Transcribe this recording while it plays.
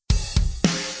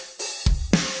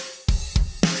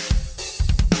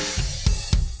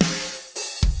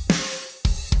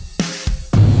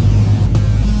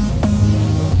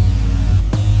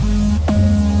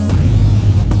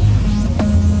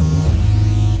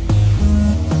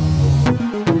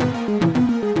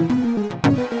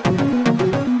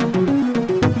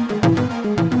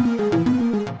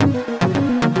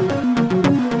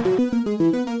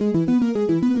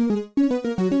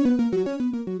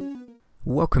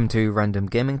welcome to Random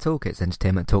Gaming Talk. It's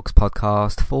Entertainment Talks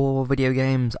podcast for video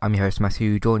games. I'm your host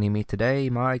Matthew. Joining me today,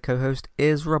 my co-host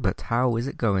is Robert. How is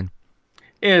it going?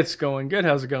 It's going good.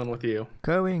 How's it going with you?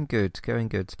 Going good.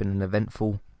 It's been an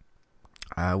eventful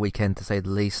weekend, to say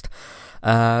the least.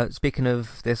 Speaking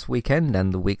of this weekend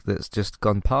and the week that's just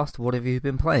gone past, what have you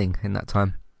been playing in that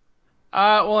time?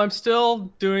 Well, I'm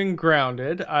still doing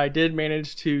Grounded. I did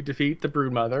manage to defeat the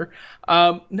Broodmother.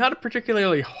 Not a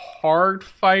particularly hard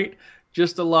fight,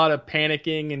 just a lot of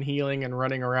panicking and healing and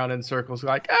running around in circles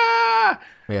like,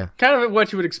 Yeah. Kind of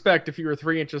what you would expect if you were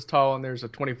 3 inches tall and there's a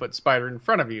 20-foot spider in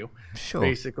front of you, Sure.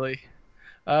 basically.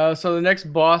 So the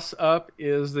next boss up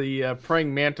is the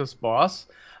Praying Mantis boss.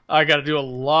 I got to do a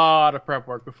lot of prep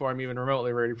work before I'm even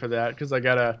remotely ready for that, because I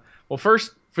got to... Well,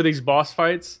 first, for these boss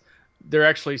fights, they're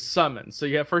actually summoned. So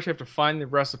you have to find the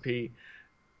recipe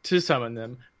to summon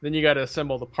them. Then you got to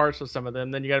assemble the parts of some of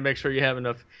them. Then you got to make sure you have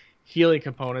enough healing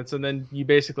components. And then you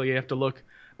basically have to look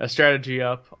a strategy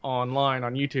up online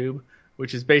on YouTube,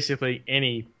 which is basically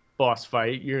any boss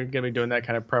fight. You're going to be doing that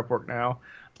kind of prep work now.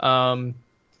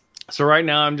 So right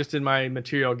now I'm just in my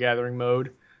material gathering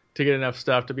mode to get enough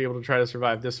stuff to be able to try to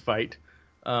survive this fight.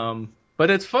 But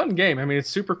it's a fun game. I mean, it's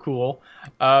super cool.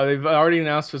 They've already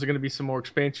announced there's going to be some more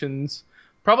expansions.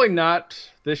 Probably not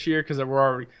this year, because we're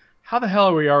already... How the hell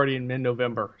are we already in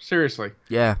mid-November? Seriously.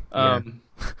 Yeah.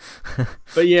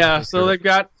 But yeah, so they've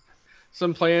got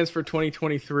some plans for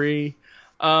 2023.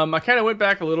 I kind of went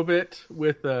back a little bit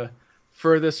with the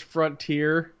Furthest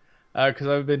Frontier, because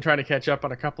I've been trying to catch up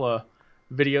on a couple of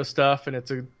video stuff, and it's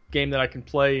a game that I can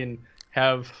play and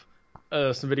have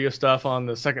some video stuff on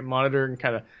the second monitor and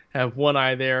kind of have one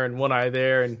eye there and one eye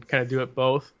there and kind of do it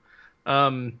both.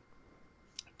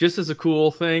 Just as a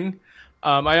cool thing,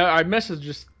 I messaged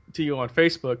just to you on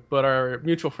Facebook, but our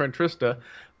mutual friend Trista,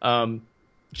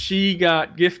 she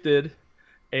got gifted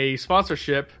a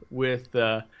sponsorship with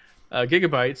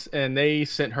Gigabytes, and they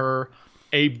sent her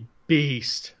a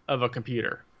beast of a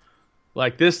computer.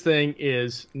 Like, this thing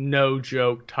is no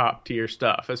joke, top tier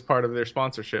stuff as part of their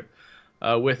sponsorship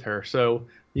with her. So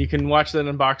you can watch that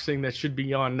unboxing. That should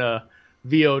be on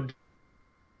VOD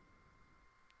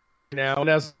now. And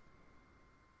as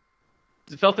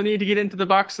felt the need to get into the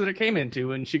box that it came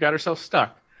into, and she got herself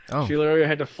stuck. Oh. She literally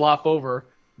had to flop over,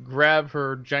 grab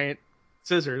her giant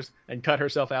scissors, and cut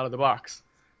herself out of the box.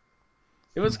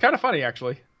 It was kind of funny,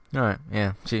 actually. All right.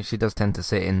 Yeah. She does tend to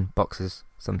sit in boxes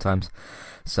sometimes.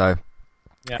 So.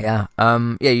 Yeah.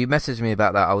 You messaged me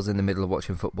about that. I was in the middle of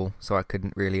watching football, so I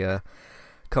couldn't really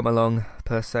come along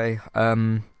per se.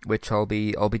 Which I'll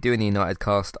be doing the United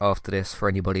cast after this for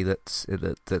anybody that's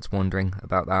wondering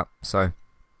about that. So,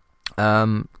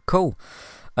 cool.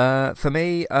 For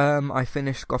me, I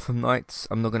finished Gotham Knights.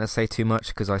 I'm not going to say too much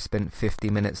because I spent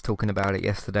 50 minutes talking about it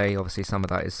yesterday. Obviously, some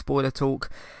of that is spoiler talk.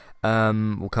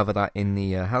 We'll cover that in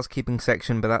the housekeeping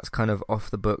section, but that's kind of off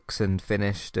the books and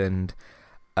finished. And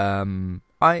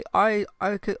I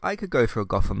could go for a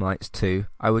Gotham Knights 2.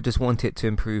 I would just want it to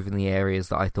improve in the areas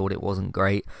that I thought it wasn't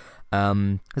great.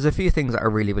 There's a few things that I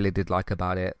really did like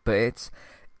about it, but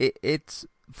it's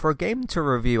for a game to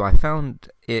review. I found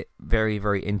it very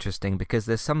interesting because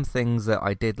there's some things that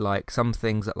I did like, some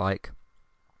things that like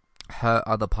hurt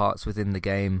other parts within the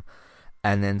game,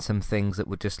 and then some things that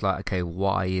were just like, okay,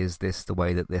 why is this the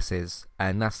way that this is?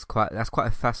 And that's quite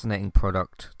a fascinating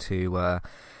product to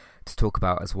talk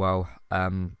about as well.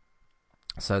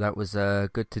 So that was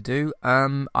good to do.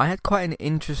 I had quite an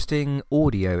interesting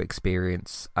audio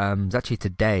experience. It was actually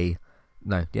today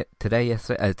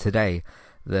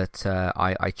that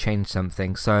I changed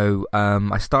something. So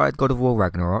I started God of War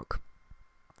Ragnarok.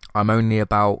 I'm only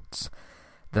about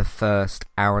the first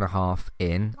hour and a half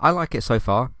in. I like it so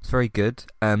far. It's very good.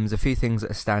 There's a few things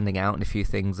that are standing out and a few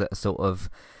things that are sort of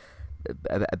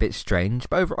a bit strange,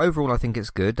 but overall I think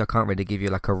it's good. I can't really give you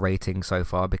like a rating so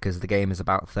far because the game is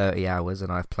about 30 hours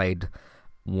and I've played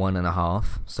 1.5,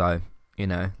 so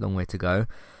long way to go.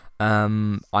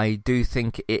 I do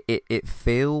think it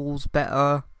feels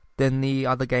better than the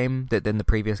other game, than the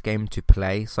previous game to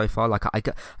play so far. Like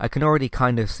I can already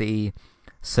kind of see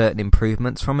certain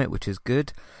improvements from it, which is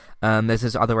good. There's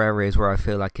just other areas where I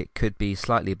feel like it could be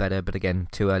slightly better, but again,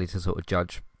 too early to sort of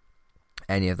judge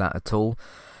any of that at all.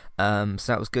 So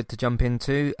that was good to jump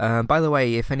into. By the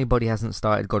way, if anybody hasn't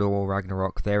started God of War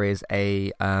Ragnarok, there is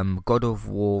a God of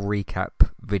War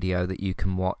recap video that you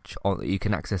can watch, or you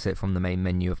can access it from the main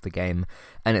menu of the game,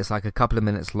 and it's like a couple of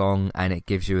minutes long, and it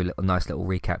gives you a nice little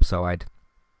recap. So I'd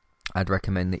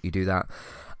recommend that you do that.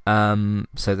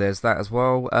 So there's that as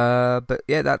well. But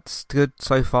yeah, that's good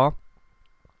so far.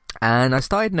 And I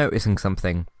started noticing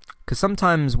something, because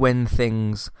sometimes when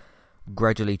things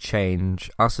gradually change.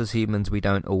 Us as humans, we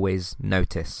don't always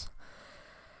notice.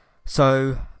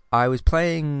 So I was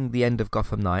playing the end of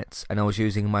Gotham Knights, and I was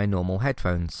using my normal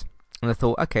headphones. And I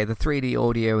thought, okay, the 3D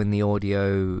audio in the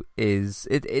audio is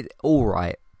it all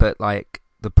right, but like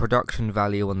the production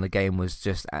value on the game was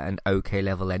just at an okay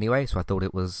level anyway, so I thought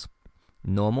it was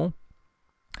normal.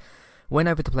 Went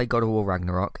over to play God of War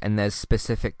Ragnarok, and there's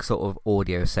specific sort of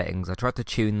audio settings. I tried to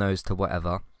tune those to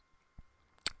whatever,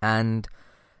 and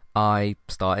I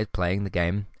started playing the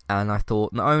game, and I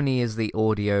thought not only is the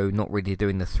audio not really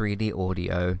doing the 3D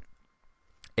audio,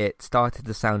 it started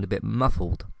to sound a bit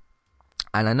muffled.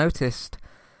 And I noticed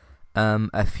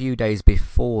a few days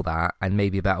before that, and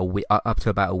maybe about a week, up to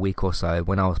about a week or so,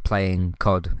 when I was playing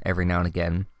COD every now and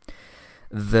again,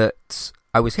 that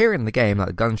I was hearing the game,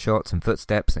 like gunshots and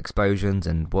footsteps and explosions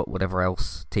and whatever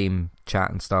else, team chat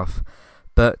and stuff,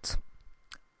 but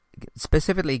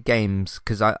specifically games,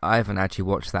 because I haven't actually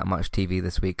watched that much TV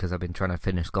this week because I've been trying to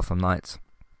finish Gotham Knights,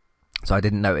 so I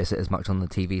didn't notice it as much on the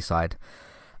TV side.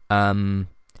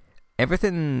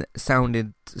 Everything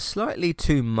sounded slightly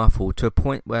too muffled, to a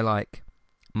point where like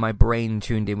my brain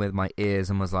tuned in with my ears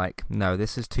and was like, no,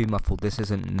 this is too muffled, this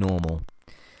isn't normal.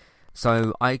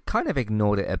 So I kind of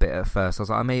ignored it a bit at first. I was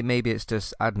like, maybe it's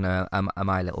just, I don't know, am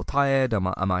I a little tired? Am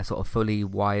I sort of fully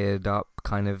wired up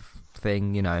kind of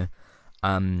thing, you know?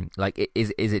 Like,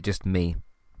 is it just me?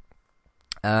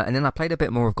 And then I played a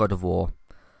bit more of God of War,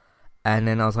 and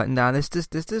then I was like, nah, this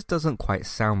just doesn't quite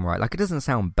sound right. Like, it doesn't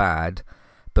sound bad,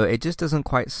 but it just doesn't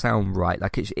quite sound right.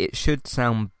 Like, it should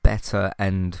sound better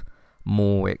and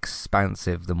more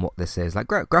expansive than what this is. Like,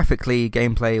 graphically,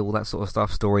 gameplay, all that sort of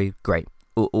stuff, story, great.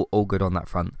 All good on that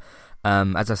front.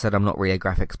 As I said, I'm not really a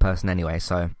graphics person anyway,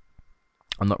 so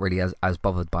I'm not really as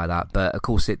bothered by that. But of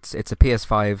course, it's a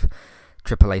PS5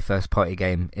 AAA first party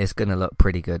game. It's gonna look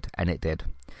pretty good, and it did.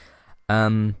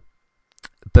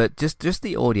 But just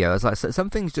the audio, I was like,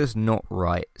 something's just not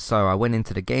right. So I went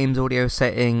into the game's audio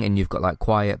setting, and you've got like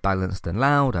quiet, balanced, and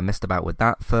loud. I messed about with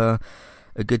that for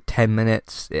a good 10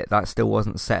 minutes. That still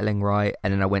wasn't settling right.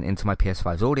 And then I went into my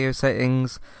PS5's audio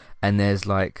settings, and there's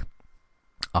like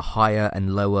a higher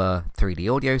and lower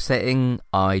 3D audio setting.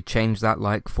 I changed that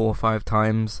like 4 or 5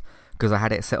 times because I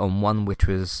had it set on one which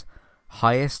was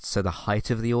highest, so the height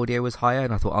of the audio was higher,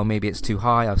 and I thought, oh, maybe it's too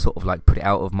high. I sort of like put it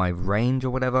out of my range or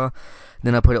whatever.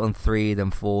 Then I put it on 3,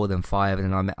 then 4, then 5,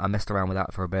 and then I messed around with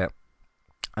that for a bit.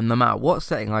 And no matter what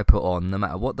setting I put on, no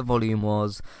matter what the volume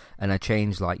was, and I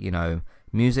changed like, you know,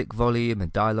 music volume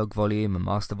and dialogue volume and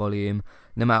master volume,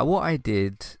 no matter what I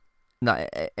did,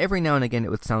 every now and again it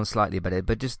would sound slightly better,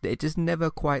 but it just never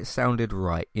quite sounded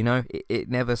right, you know? It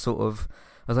never sort of,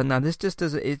 I was like, no, this just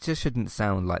doesn't, it just shouldn't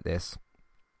sound like this.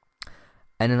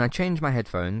 And then I changed my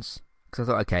headphones, because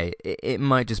I thought, okay, it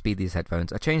might just be these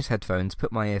headphones. I changed headphones,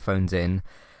 put my earphones in,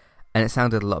 and it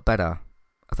sounded a lot better.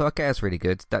 I thought, okay, that's really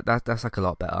good, that's like a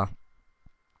lot better.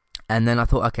 And then I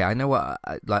thought, okay, I know what,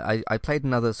 I played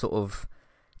another sort of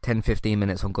 10-15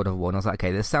 minutes on God of War, and I was like,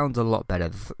 okay, this sounds a lot better.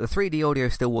 The 3D audio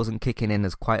still wasn't kicking in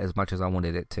as quite as much as I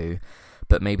wanted it to,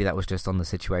 but maybe that was just on the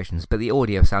situations, but the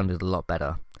audio sounded a lot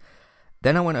better.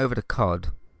 Then I went over to COD,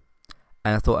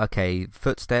 and I thought, okay,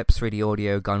 footsteps, 3D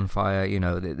audio, gunfire, you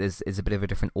know, it's a bit of a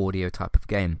different audio type of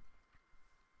game.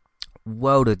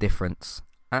 World of difference.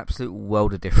 Absolute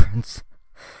world of difference.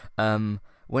 Went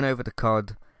over to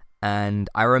COD,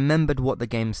 and I remembered what the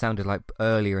game sounded like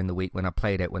earlier in the week when I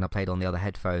played on the other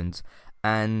headphones,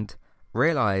 and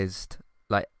realized,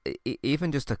 like,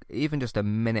 even just a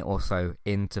minute or so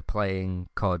into playing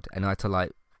COD, and I had to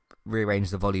like rearrange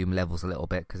the volume levels a little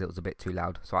bit because it was a bit too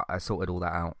loud. So I sorted all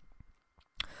that out,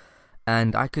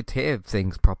 and I could hear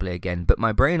things properly again, but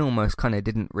my brain almost kind of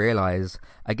didn't realize,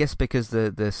 I guess because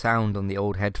the sound on the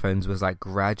old headphones was like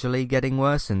gradually getting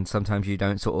worse, and sometimes you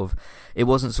don't sort of, it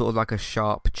wasn't sort of like a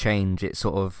sharp change, it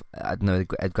sort of, I don't know,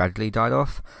 it gradually died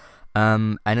off.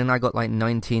 And then I got like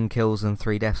 19 kills and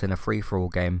 3 deaths in a free-for-all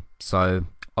game, so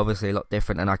obviously a lot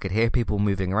different, and I could hear people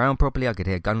moving around properly, I could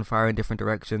hear gunfire in different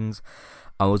directions,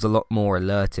 I was a lot more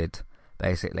alerted,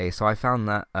 basically, so I found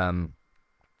that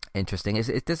interesting. It's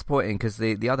disappointing because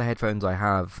the other headphones I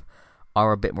have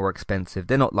are a bit more expensive.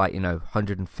 They're not like, you know,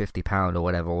 £150 or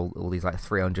whatever, all these like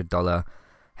 $300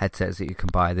 headsets that you can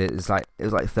buy. It was like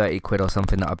 30 quid or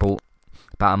something that I bought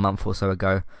about a month or so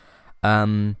ago.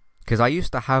 Because I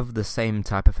used to have the same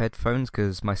type of headphones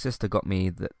because my sister got me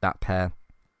that pair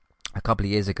a couple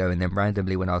of years ago, and then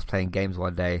randomly when I was playing games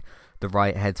one day, the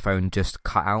right headphone just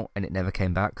cut out and it never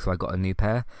came back, so I got a new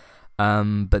pair.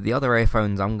 But the other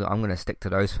earphones, I'm going to stick to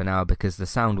those for now because the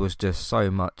sound was just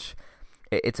so much.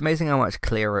 It's amazing how much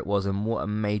clearer it was and what a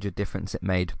major difference it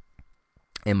made.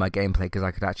 in my gameplay because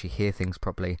I could actually hear things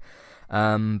properly.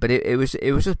 But it was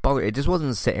just bothering. It just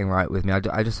wasn't sitting right with me.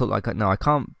 I just thought like, no, I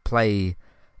can't play.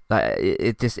 Like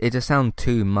it just sounded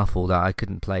too muffled that I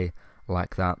couldn't play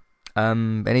like that.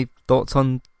 Any thoughts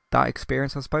on that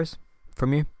experience? I suppose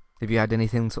from you, have you had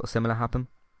anything sort of similar happen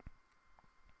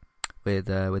with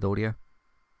audio?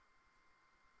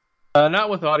 Not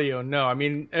with audio, no. I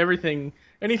mean, everything.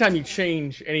 Anytime you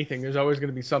change anything, there's always going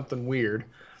to be something weird.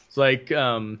 It's like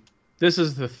this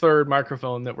is the third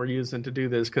microphone that we're using to do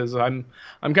this because I'm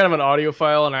kind of an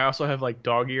audiophile and I also have like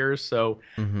dog ears, so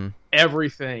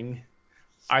everything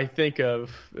I think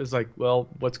of is like, well,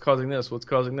 what's causing this? What's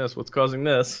causing this? What's causing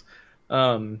this?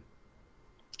 So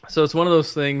it's one of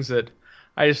those things that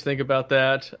I just think about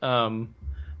that. And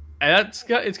it's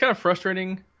kind of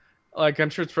frustrating. Like, I'm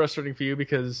sure it's frustrating for you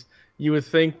because you would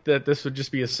think that this would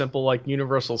just be a simple, like,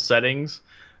 universal settings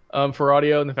for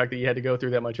audio, and the fact that you had to go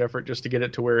through that much effort just to get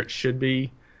it to where it should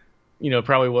be,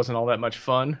 probably wasn't all that much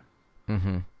fun.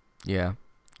 Yeah,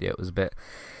 it was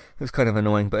kind of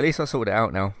annoying, but at least I sorted it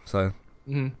out now, so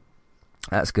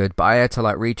that's good. But I had to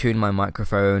like retune my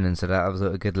microphone, and so that was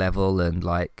at a good level, and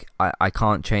like I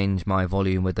can't change my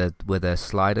volume with a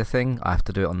slider thing. I have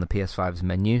to do it on the PS5's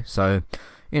menu, so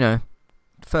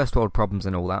first world problems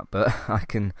and all that, but I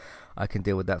can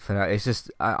deal with that for now. It's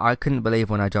just I couldn't believe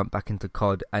when I jumped back into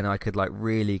COD and I could like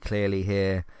really clearly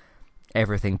hear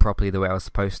everything properly the way I was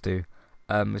supposed to.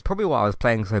 It's probably why I was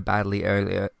playing so badly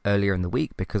earlier in the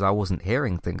week, because I wasn't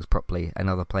hearing things properly and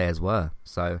other players were.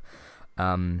 So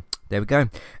there we go.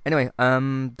 Anyway,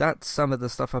 that's some of the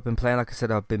stuff I've been playing. Like I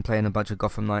said, I've been playing a bunch of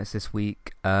Gotham Knights this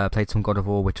week. Played some God of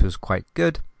War, which was quite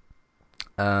good.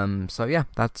 So yeah,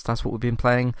 that's what we've been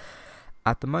playing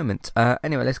at the moment.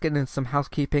 Anyway, let's get into some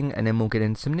housekeeping and then we'll get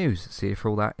into some news. See you for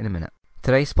all that in a minute.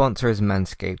 Today's sponsor is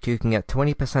Manscaped. You can get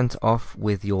 20% off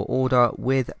with your order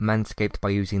with Manscaped by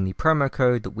using the promo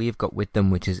code that we've got with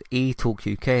them, which is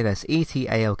ETALKUK. That's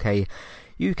ETALK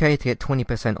UK to get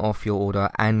 20% off your order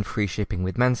and free shipping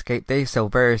with Manscaped. They sell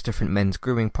various different men's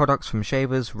grooming products, from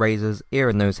shavers, razors, ear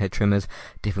and nose hair trimmers,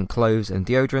 different clothes and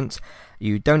deodorants.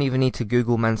 You don't even need to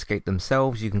Google Manscaped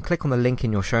themselves. You can click on the link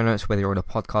in your show notes, whether you're on a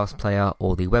podcast player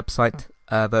or the website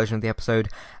version of the episode,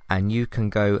 and you can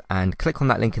go and click on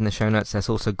that link in the show notes. There's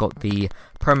also got the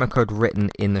promo code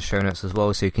written in the show notes as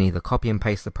well, so you can either copy and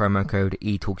paste the promo code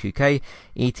ETALKUK,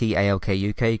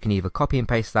 ETALKUK. You can either copy and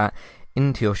paste that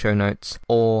into your show notes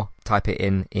or type it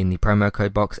in the promo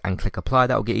code box and click apply.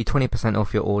 That will get you 20%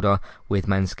 off your order with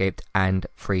Manscaped and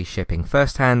free shipping.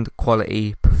 First hand,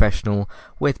 quality, professional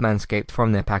with Manscaped,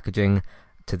 from their packaging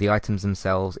to the items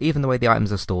themselves. Even the way the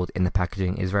items are stored in the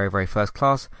packaging is very, very first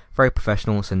class, very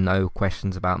professional, so no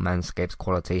questions about Manscaped's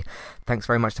quality. Thanks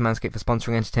very much to Manscaped for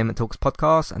sponsoring Entertainment Talks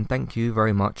podcast, and thank you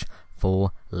very much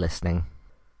for listening.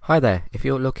 Hi there, if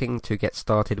you're looking to get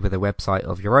started with a website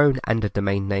of your own and a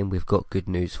domain name, we've got good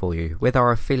news for you. With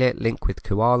our affiliate link with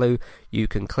Kualu, you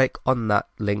can click on that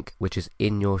link which is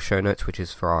in your show notes, which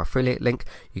is for our affiliate link.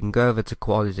 You can go over to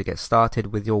Kualu to get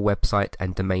started with your website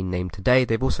and domain name today.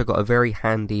 They've also got a very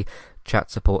handy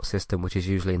chat support system, which is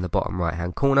usually in the bottom right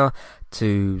hand corner,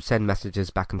 to send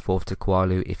messages back and forth to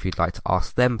Kualu if you'd like to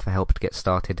ask them for help to get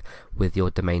started with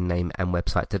your domain name and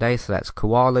website today. So that's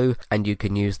Kualu, and you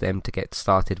can use them to get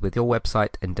started with your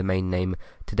website and domain name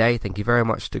today. Thank you very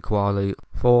much to Kualu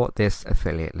for this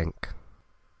affiliate link.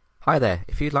 Hi there,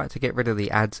 if you'd like to get rid of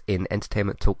the ads in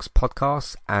Entertainment Talks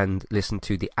podcasts and listen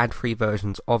to the ad-free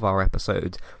versions of our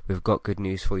episodes, we've got good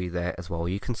news for you there as well.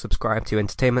 You can subscribe to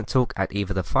Entertainment Talk at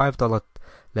either the $5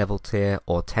 level tier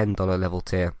or $10 level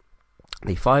tier.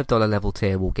 The $5 level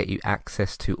tier will get you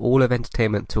access to all of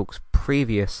Entertainment Talk's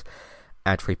previous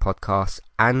ad-free podcasts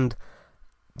and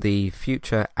the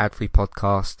future ad-free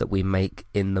podcasts that we make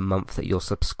in the month that you're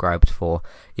subscribed for.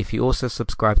 If you also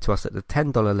subscribe to us at the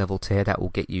 $10 level tier, that will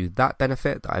get you that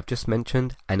benefit that I've just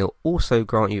mentioned, and it'll also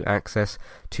grant you access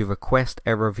to request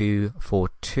a review for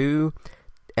 2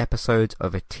 episodes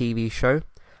of a TV show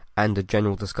and a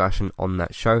general discussion on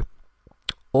that show,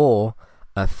 or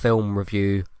a film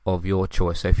review of your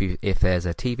choice. So if there's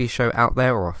a TV show out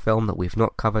there or a film that we've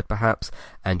not covered perhaps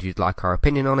and you'd like our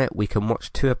opinion on it, we can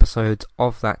watch 2 episodes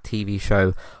of that TV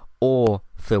show or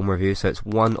film review. So it's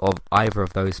one of either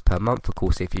of those per month. Of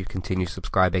course, if you continue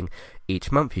subscribing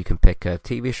each month, you can pick a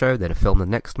TV show, then a film the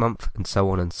next month, and so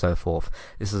on and so forth.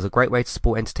 This is a great way to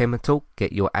support Entertainment Talk,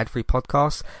 get your ad-free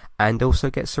podcasts, and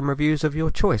also get some reviews of your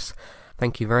choice.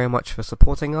 Thank you very much for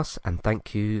supporting us, and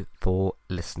thank you for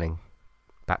listening.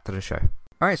 Back to the show.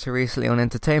 Alright, so recently on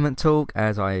Entertainment Talk,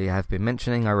 as I have been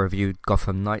mentioning, I reviewed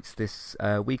Gotham Knights this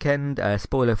weekend,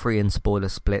 spoiler-free and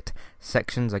spoiler-split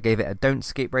sections. I gave it a don't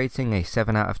skip rating, a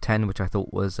 7 out of 10, which I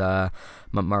thought was, my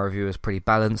review was pretty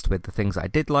balanced with the things that I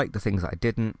did like, the things that I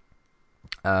didn't.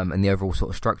 And the overall sort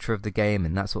of structure of the game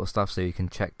and that sort of stuff, so you can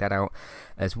check that out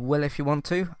as well if you want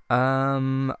to.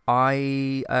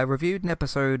 I reviewed an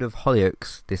episode of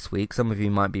Hollyoaks this week. Some of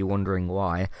you might be wondering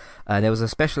why. There was a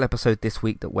special episode this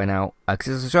week that went out,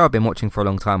 because it's a show I've been watching for a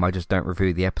long time. I just don't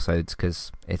review the episodes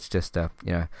because it's just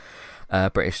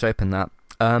British soap and that.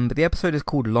 But the episode is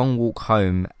called Long Walk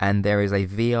Home, and there is a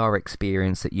VR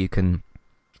experience that you can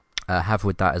have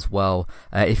with that as well.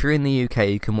 If you're in the UK,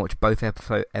 you can watch both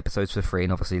episodes for free,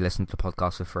 and obviously listen to the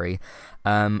podcast for free.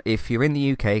 If you're in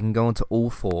the UK, you can go on to All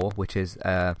 4, which is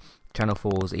Channel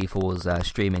 4's E4's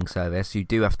streaming service. You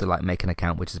do have to make an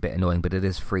account, which is a bit annoying, but it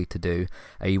is free to do.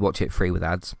 You watch it free with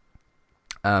ads.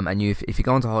 And if you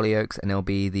go on to Hollyoaks, and it'll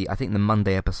be I think the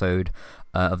Monday episode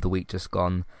of the week just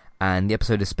gone. And the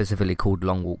episode is specifically called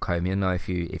Long Walk Home. You'll know if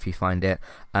you find it.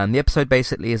 The episode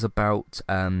basically is about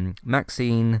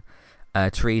Maxine,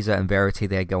 Teresa and Verity.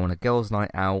 They go on a girls'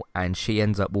 night out, and she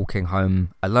ends up walking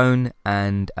home alone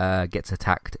and gets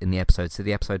attacked in the episode. So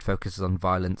the episode focuses on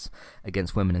violence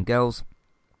against women and girls.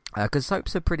 Because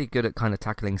soaps are pretty good at kind of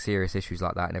tackling serious issues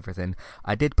like that and everything.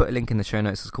 I did put a link in the show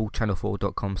notes. It's called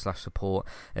channel4.com/support.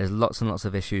 There's lots and lots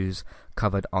of issues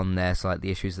covered on there, so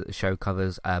the issues that the show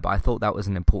covers. But I thought that was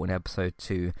an important episode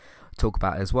to talk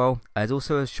about as well. There's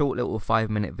also a short little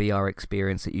 5-minute VR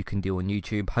experience that you can do on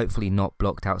YouTube. Hopefully not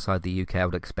blocked outside the UK. I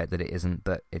would expect that it isn't,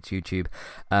 but it's YouTube.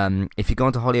 If you go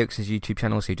onto Hollyoaks' YouTube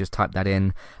channel, so you just type that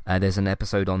in, there's an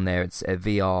episode on there. It's a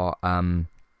VR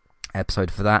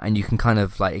episode for that, and you can kind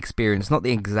of experience not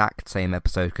the exact same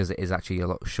episode because it is actually a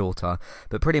lot shorter,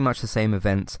 but pretty much the same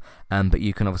event, but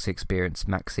you can obviously experience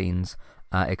Maxine's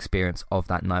experience of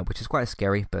that night, which is quite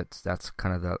scary, but that's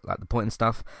kind of the point and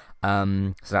stuff.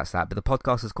 So that's that. But the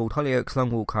podcast is called Hollyoaks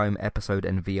Long Walk Home Episode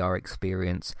and VR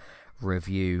Experience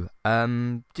Review.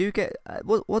 Do you get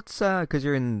what's because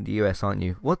you're in the US, aren't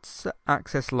you? What's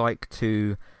access like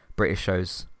to British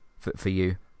shows for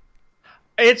you?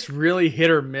 It's really hit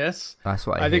or miss. That's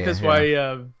what I think that's why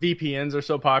VPNs are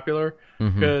so popular.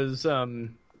 Because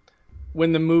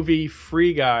when the movie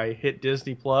Free Guy hit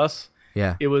Disney Plus,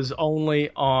 it was only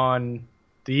on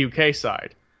the UK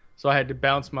side. So I had to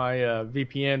bounce my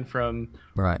VPN from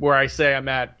where I say I'm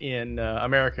at in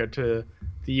America to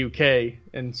the UK,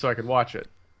 and so I could watch it.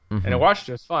 And I watched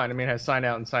just fine. I mean, I sign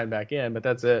out and sign back in, but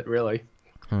that's it, really.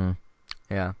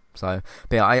 Yeah. So,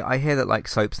 but yeah, I hear that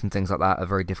soaps and things like that are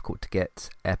very difficult to get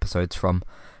episodes from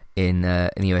in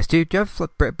the US. Do you have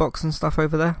BritBox and stuff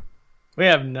over there? We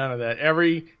have none of that.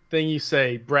 Everything you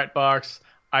say, BritBox,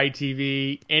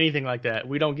 ITV, anything like that,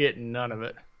 we don't get none of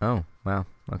it. Oh, wow.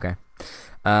 Okay.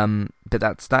 But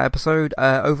that's that episode.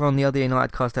 Over on the other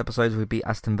United Cast episodes, we beat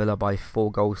Aston Villa by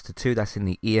 4-2. That's in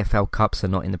the EFL Cup, so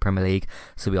not in the Premier League.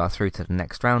 So we are through to the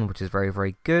next round, which is very,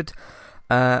 very good.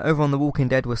 Over on The Walking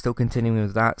Dead, we're still continuing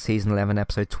with that. Season 11,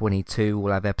 episode 22.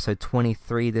 We'll have episode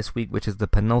 23 this week, which is the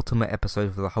penultimate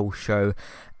episode for the whole show.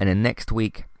 And then next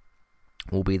week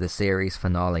will be the series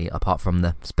finale, apart from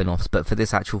the spin-offs. But for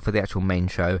the actual main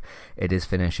show, it is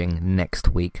finishing next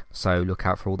week. So look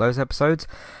out for all those episodes.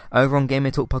 Over on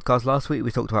Gaming Talk Podcast last week,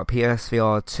 we talked about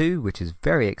PSVR 2, which is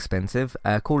very expensive.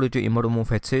 Call of Duty Modern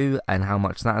Warfare 2 and how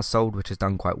much that has sold, which has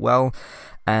done quite well.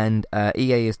 And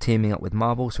EA is teaming up with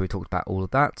Marvel, so we talked about all of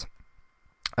that.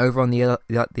 Over on the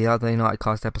other United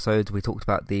Cast episodes, we talked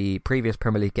about the previous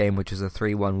Premier League game, which was a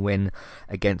 3-1 win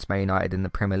against Man United in the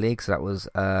Premier League, so that was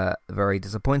very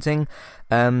disappointing.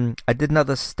 I did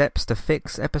another Steps to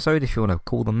Fix episode, if you want to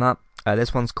call them that.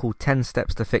 This one's called 10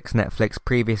 Steps to Fix Netflix.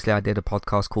 Previously, I did a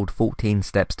podcast called 14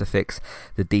 Steps to Fix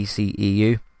the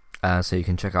DCEU. So you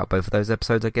can check out both of those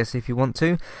episodes, I guess, if you want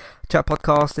to. Chat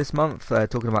podcast this month,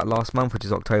 talking about last month, which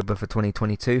is October for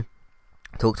 2022.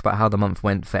 Talked about how the month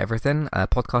went for everything.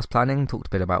 Podcast planning, talked a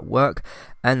bit about work,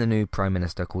 and the new Prime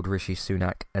Minister called Rishi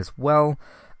Sunak as well.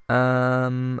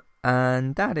 And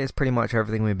that is pretty much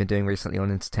everything we've been doing recently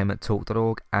on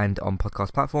entertainmenttalk.org and on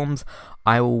podcast platforms.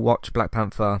 I will watch Black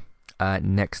Panther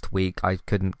next week. I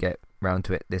couldn't get round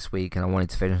to it this week, and I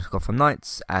wanted to finish Gotham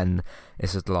Knights, and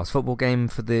this is the last football game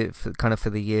for the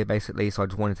year, basically, so I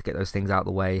just wanted to get those things out of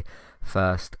the way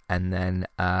first, and then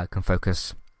can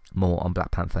focus more on Black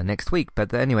Panther next week.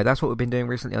 But anyway, that's what we've been doing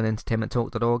recently on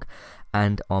entertainmenttalk.org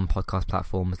and on podcast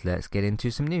platforms. Let's get into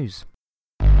some news.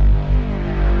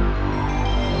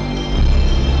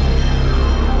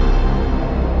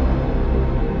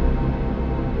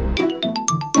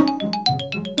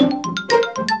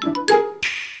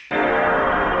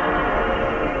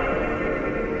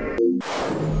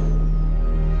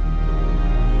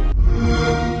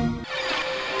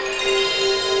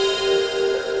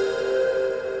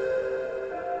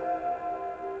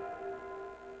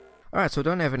 so I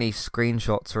don't have any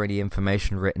screenshots or any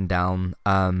information written down.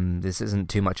 This isn't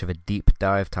too much of a deep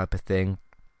dive type of thing.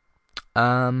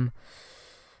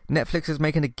 Netflix is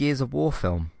making a Gears of War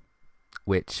film,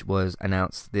 which was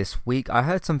announced this week. I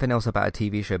heard something else about a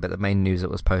TV show, but the main news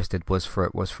that was posted was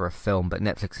for a film. But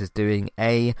Netflix is doing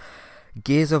a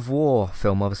Gears of War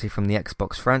film, obviously from the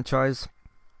Xbox franchise.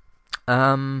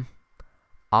 I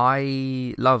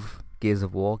love Gears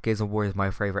of War. Gears of War is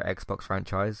my favorite Xbox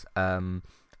franchise.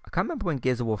 I can't remember when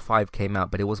Gears of War 5 came out,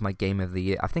 but it was my game of the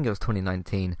year. I think it was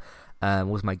 2019.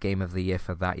 Was my game of the year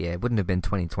for that year. It wouldn't have been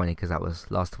 2020 because that was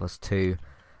Last of Us 2,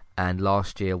 and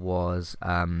last year was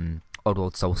Oddworld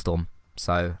Soulstorm.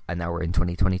 So, and now we're in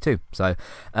 2022. So,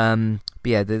 but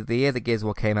yeah, the year that Gears of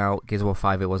War came out, Gears of War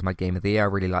 5, it was my game of the year. I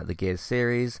really like the Gears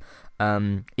series.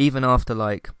 Even after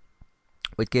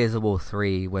with Gears of War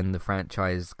 3, when the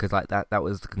franchise, because that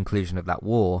was the conclusion of that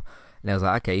war, and I was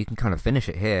like, okay, you can kind of finish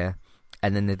it here.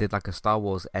 And then they did like a Star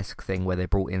Wars-esque thing where they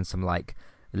brought in some like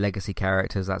legacy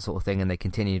characters, that sort of thing, and they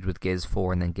continued with Gears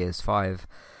 4 and then Gears 5.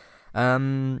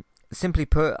 Simply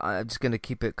put, I'm just going to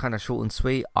keep it kind of short and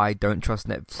sweet. I don't trust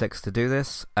Netflix to do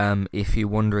this. If you're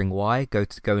wondering why, go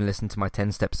and listen to my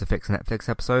 10 Steps to Fix Netflix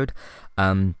episode.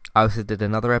 I also did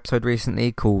another episode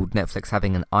recently called Netflix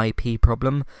Having an IP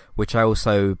Problem, which I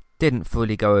also didn't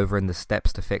fully go over in the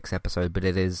Steps to Fix episode, but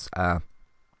it is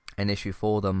an issue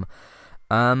for them.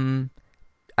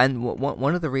 And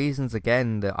one of the reasons,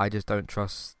 again, that I just don't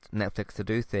trust Netflix to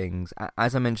do things,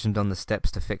 as I mentioned on the Steps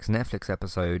to Fix Netflix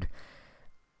episode,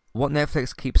 what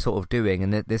Netflix keeps sort of doing,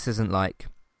 and this is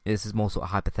more sort of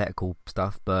hypothetical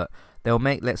stuff, but they'll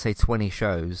make, let's say, 20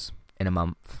 shows in a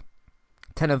month.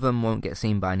 10 of them won't get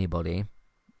seen by anybody,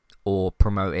 or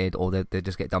promoted, or they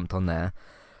just get dumped on there.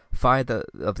 5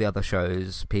 of the other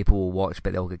shows people will watch,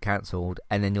 but they'll get cancelled,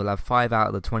 and then you'll have 5 out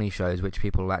of the 20 shows which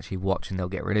people will actually watch and they'll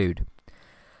get renewed.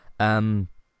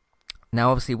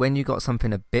 Now, obviously, when you got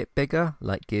something a bit bigger,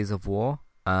 like Gears of War,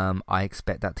 I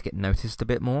expect that to get noticed a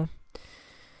bit more.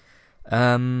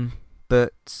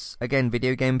 But, again,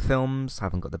 video game films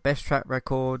haven't got the best track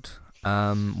record.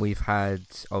 You've had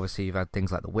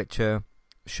things like The Witcher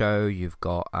show, you've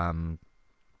got,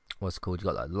 you've got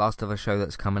the Last of Us show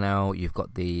that's coming out, you've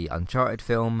got the Uncharted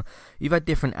film, you've had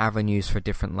different avenues for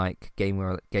different, like,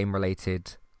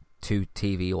 game-related to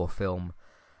TV or film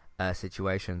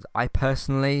situations. I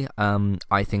personally,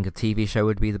 I think a TV show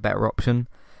would be the better option.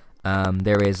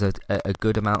 There is a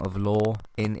good amount of lore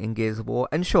in Gears of War,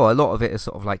 and sure, a lot of it is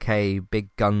sort of like, hey,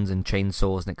 big guns and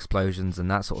chainsaws and explosions and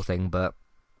that sort of thing, but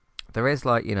there is,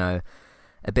 like, you know,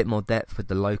 a bit more depth with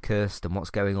the Locust and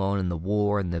what's going on in the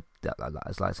war and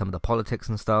like some of the politics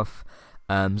and stuff.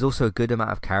 There's also a good amount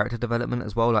of character development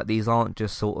as well. Like, these aren't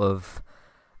just sort of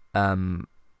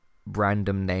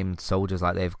random named soldiers.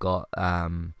 Like, they've got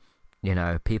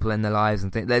people in their lives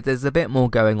and things. There's a bit more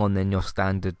going on than your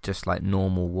standard just like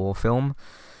normal war film.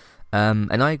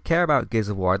 And I care about Gears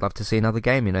of War. I'd love to see another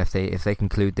game, you know, if they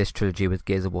conclude this trilogy with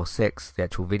Gears of War 6, the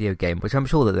actual video game, which I'm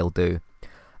sure that they'll do.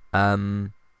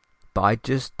 But I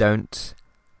just don't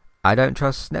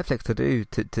trust Netflix to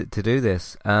do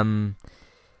this. And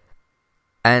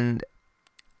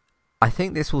I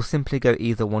think this will simply go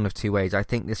either one of two ways. I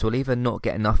think this will either not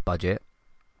get enough budget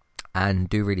and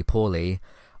do really poorly,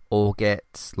 or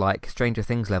get like Stranger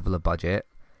Things level of budget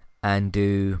and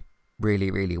do really,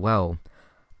 really well.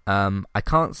 I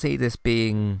can't see this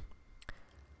being...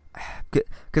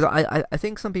 Because I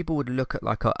think some people would look at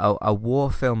like a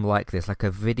war film like this, like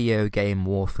a video game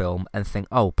war film, and think,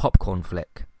 oh, popcorn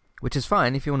flick. Which is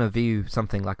fine if you want to view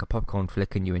something like a popcorn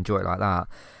flick and you enjoy it like that.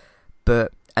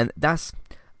 But, and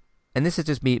this is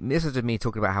just me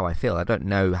talking about how I feel. I don't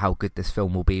know how good this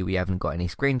film will be. We haven't got any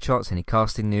screenshots, any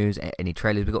casting news, any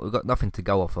trailers. We've got nothing to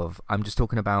go off of. I'm just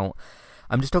talking about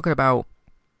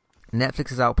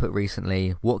Netflix's output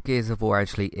recently, what Gears of War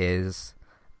actually is,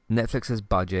 Netflix's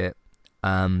budget,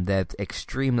 their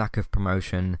extreme lack of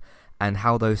promotion, and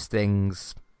how those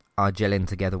things are gelling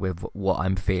together with what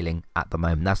I'm feeling at the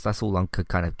moment. That's all I could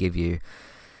kind of give you.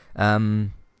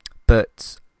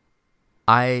 But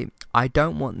I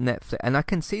don't want Netflix, and I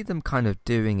can see them kind of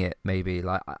doing it maybe,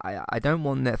 like, I don't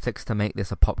want Netflix to make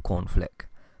this a popcorn flick,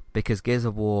 because Gears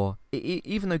of War,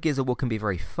 even though Gears of War can be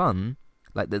very fun,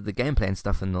 like the gameplay and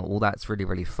stuff and all that's really,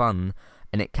 really fun,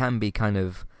 and it can be kind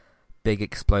of big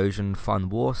explosion, fun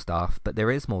war stuff, but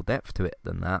there is more depth to it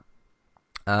than that.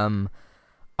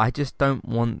 I just don't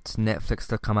want Netflix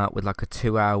to come out with like a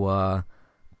 2-hour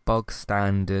bog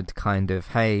standard kind of,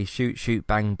 hey, shoot,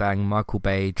 bang, bang, Michael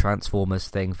Bay Transformers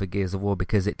thing for Gears of War,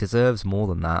 because it deserves more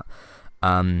than that.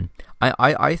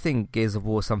 I think Gears of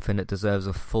War is something that deserves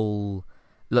a full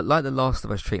like the Last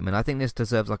of Us treatment. I think this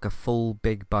deserves like a full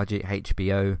big budget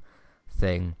HBO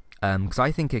thing, because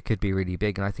I think it could be really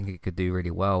big and I think it could do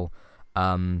really well.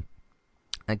 And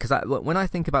because when I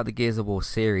think about the Gears of War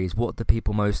series, what do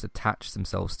people most attach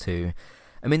themselves to?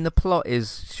 I mean, the plot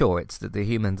is, sure, it's the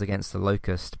humans against the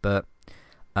Locust, but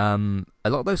a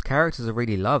lot of those characters are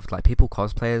really loved. Like, people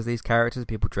cosplay as these characters,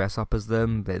 people dress up as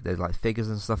them, there's like figures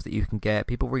and stuff that you can get.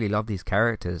 People really love these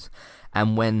characters,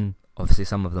 and when obviously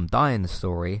some of them die in the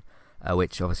story,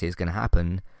 which obviously is going to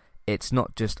happen, it's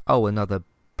not just, oh, another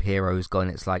hero's gone.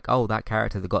 It's like, oh, that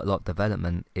character that got a lot of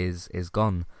development is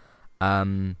gone.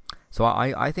 So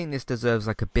I think this deserves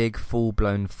like a big,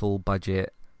 full-blown,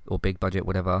 full-budget, or big-budget,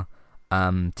 whatever,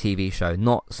 TV show,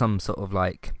 not some sort of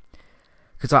like...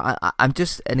 Because I'm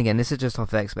just... And again, this is just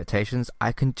off the expectations.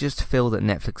 I can just feel that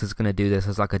Netflix is going to do this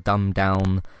as like a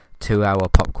dumbed-down 2-hour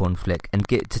popcorn flick. And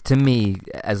get to me,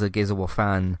 as a Gears of War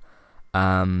fan,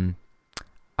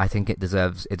 I think it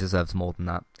deserves more than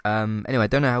that. Anyway, I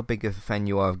don't know how big of a fan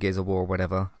you are of Gears of War or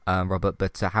whatever, Robert,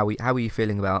 but how are you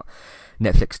feeling about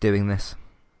Netflix doing this?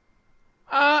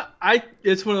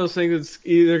 It's one of those things that's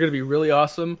either going to be really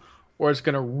awesome or it's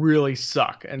going to really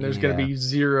suck, and there's going to be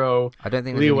zero I don't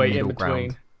think leeway in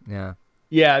between. Ground.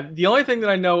 Yeah. The only thing that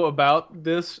I know about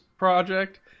this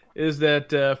project is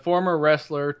that former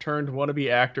wrestler turned wannabe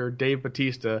actor Dave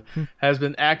Bautista has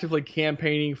been actively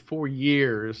campaigning for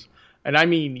years, and I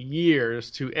mean years,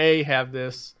 to A, have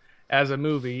this as a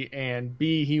movie, and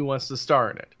B, he wants to star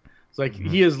in it. It's like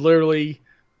he has literally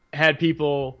had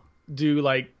people do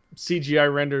like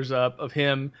CGI renders up of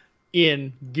him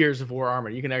in Gears of War armor.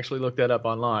 You can actually look that up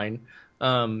online.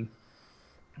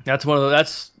 That's one of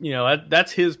the,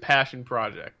 that's his passion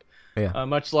project. Yeah.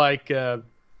 Much like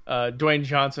Dwayne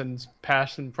Johnson's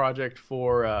passion project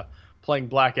for playing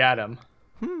Black Adam.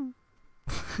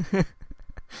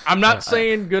 I'm not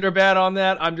saying good or bad on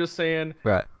that. I'm just saying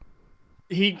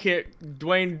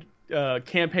Dwayne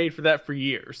campaigned for that for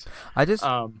years. I just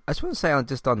want to say on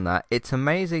that, it's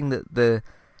amazing that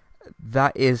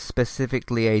that is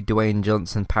specifically a Dwayne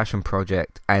Johnson passion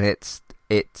project, and it's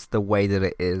the way that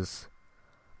it is.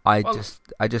 I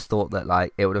just thought that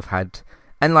like it would have had,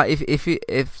 and like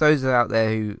if those are out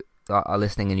there who are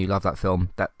listening and you love that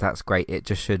film, that's great. It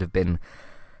just should have been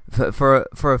for a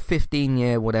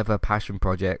 15-year whatever passion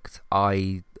project.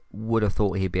 I would have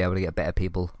thought he'd be able to get better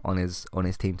people on his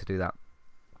team to do that.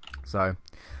 So,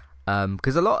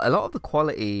 because a lot of the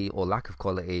quality or lack of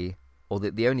quality, or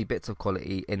the only bits of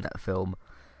quality in that film,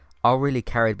 are really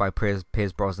carried by Pierce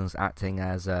Brosnan's acting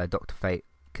as Dr. Fate.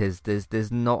 Because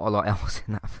there's not a lot else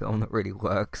in that film that really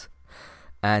works.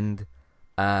 And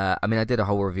I mean, I did a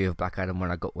whole review of Black Adam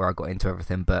where I got into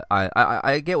everything, but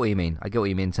I get what you mean. I get what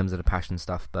you mean in terms of the passion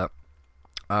stuff. But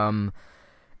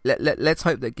let's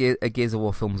hope that a Gears of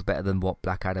War film's better than what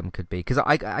Black Adam could be. Because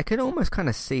I can almost kind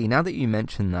of see, now that you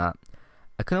mention that,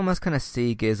 I can almost kind of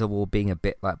see Gears of War being a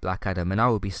bit like Black Adam, and I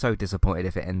would be so disappointed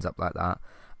if it ends up like that.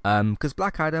 Because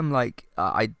Black Adam, like,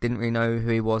 I didn't really know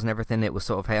who he was and everything. It was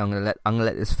sort of, hey, I'm gonna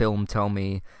let this film tell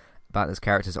me about this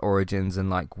character's origins and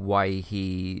like why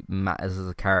he matters as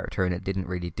a character, and it didn't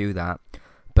really do that.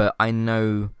 But I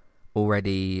know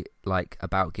already, like,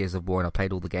 about Gears of War, and I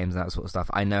played all the games and that sort of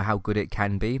stuff. I know how good it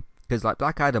can be. Because like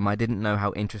Black Adam, I didn't know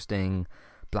how interesting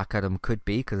Black Adam could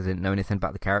be because I didn't know anything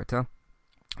about the character.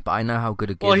 But I know how good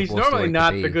a Gears of War he's normally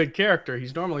not the good character.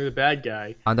 He's normally the bad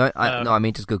guy. I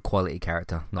mean just good quality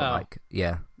character, not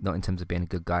not in terms of being a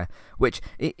good guy. Which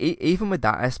even with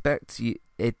that aspect,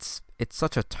 it's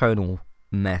such a tonal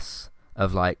mess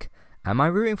of like, am I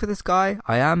rooting for this guy?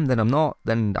 I am. Then I'm not.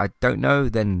 Then I don't know.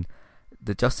 Then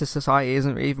the Justice Society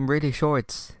isn't even really sure.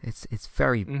 It's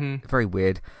very very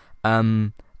weird.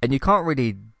 And you can't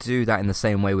really do that in the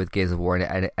same way with Gears of War,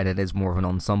 and it is more of an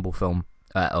ensemble film.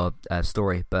 Or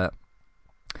story, but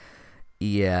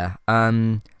yeah,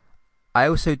 I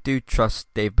also do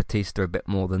trust Dave Bautista a bit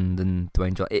more than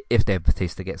Dwayne Johnson, if Dave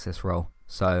Bautista gets this role.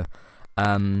 So,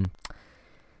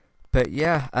 but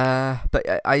yeah, but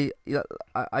I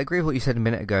agree with what you said a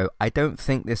minute ago. I don't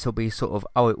think this will be sort of,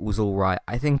 oh, it was all right.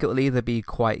 I think it will either be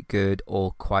quite good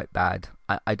or quite bad.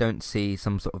 I don't see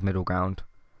some sort of middle ground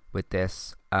with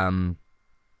this. Because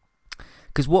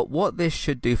what this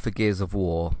should do for Gears of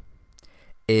War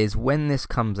is when this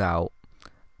comes out,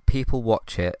 people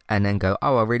watch it and then go,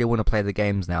 oh, I really want to play the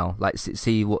games now. Like,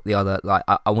 see what the other, like,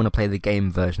 I want to play the game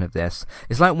version of this.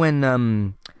 It's like when,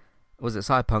 was it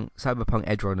Cyberpunk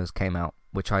Edgerunners came out,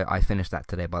 which I finished that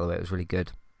today, by the way. It was really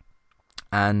good.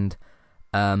 And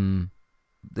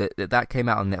that came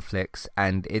out on Netflix,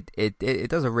 and it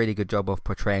does a really good job of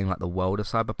portraying, like, the world of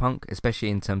Cyberpunk, especially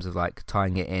in terms of, like,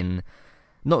 tying it in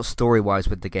not story-wise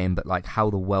with the game, but like how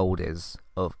the world is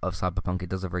of Cyberpunk. It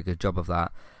does a very good job of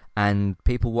that. And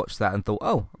people watched that and thought,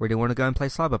 oh, I really want to go and play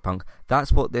Cyberpunk.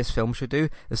 That's what this film should do.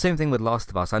 The same thing with Last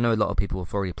of Us. I know a lot of people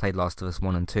have already played Last of Us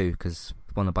 1 and 2 because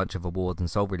it won a bunch of awards and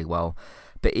sold really well.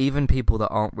 But even people that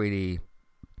aren't really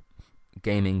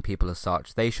gaming people as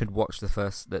such, they should watch the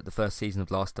first season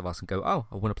of Last of Us and go, oh,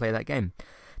 I want to play that game.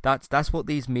 That's what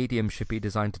these mediums should be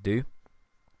designed to do.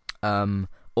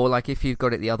 Or like if you've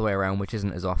got it the other way around, which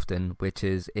isn't as often, which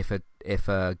is if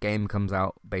a game comes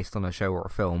out based on a show or a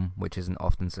film, which isn't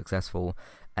often successful,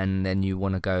 and then you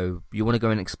want to go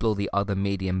and explore the other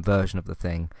medium version of the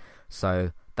thing.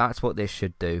 So that's what this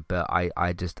should do. But I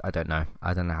don't know.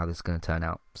 I don't know how this is going to turn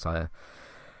out. So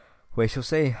we shall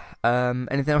see.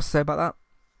 Anything else to say about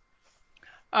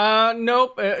that?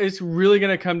 Nope. It's really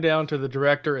going to come down to the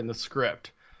director and the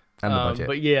script. And the budget.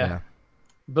 But yeah.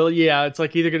 But yeah, it's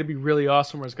like either going to be really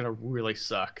awesome or it's going to really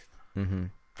suck. Mm-hmm.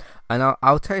 And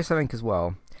I'll tell you something as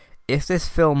well. If this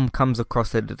film comes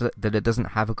across that it doesn't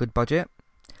have a good budget,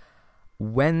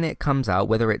 when it comes out,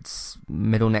 whether it's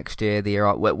middle next year, the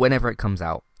year, whenever it comes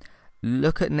out,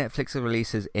 look at Netflix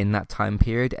releases in that time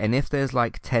period, and if there's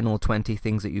like 10 or 20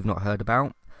 things that you've not heard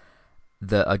about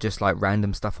that are just like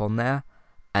random stuff on there,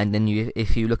 and then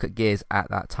if you look at Gears at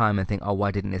that time and think, oh,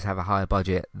 why didn't this have a higher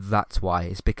budget? That's why.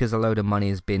 It's because a load of money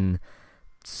has been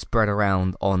spread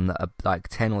around on like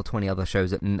 10 or 20 other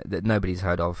shows that nobody's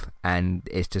heard of, and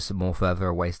it's just more further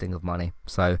a wasting of money.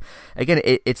 So again,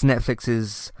 it's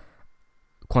Netflix's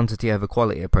quantity over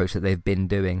quality approach that they've been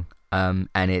doing, and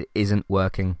it isn't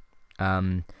working.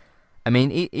 I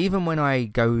mean, even when I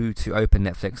go to open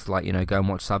Netflix, like, you know, go and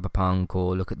watch Cyberpunk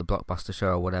or look at the Blockbuster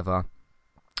show or whatever,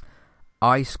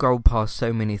 I scroll past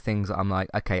so many things that I'm like,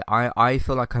 okay, I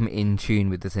feel like I'm in tune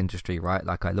with this industry, right?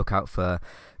 Like, I look out for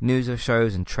news of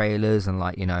shows and trailers and,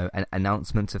 like, you know,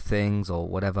 announcements of things or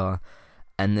whatever,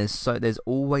 and there's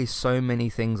always so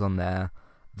many things on there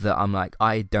that I'm like,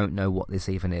 I don't know what this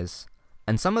even is.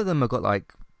 And some of them have got,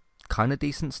 like, kind of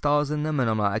decent stars in them, and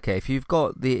I'm like, okay, if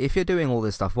you're doing all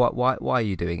this stuff, why are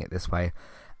you doing it this way?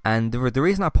 And the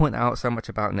reason I point out so much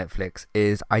about Netflix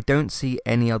is I don't see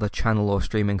any other channel or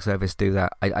streaming service do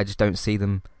that. I just don't see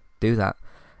them do that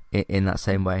in that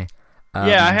same way.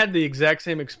 Yeah, I had the exact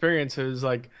same experience. It was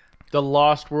like The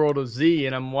Lost World of Z,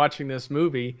 and I'm watching this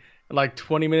movie, and like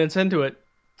 20 minutes into it,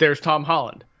 there's Tom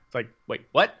Holland. It's like, wait,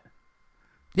 what?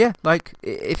 Yeah, like,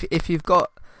 if you've got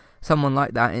someone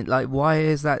like that, like, why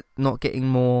is that not getting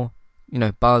more, you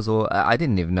know, buzz? Or I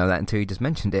didn't even know that until you just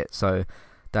mentioned it, so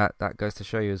that goes to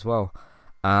show you as well.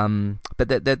 But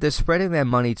they're spreading their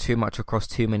money too much across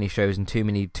too many shows and too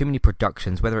many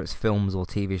productions, whether it's films or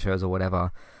TV shows or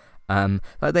whatever.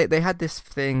 Like they had this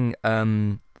thing, I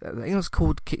think it was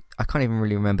called, I can't even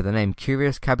really remember the name,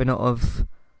 Curious Cabinet of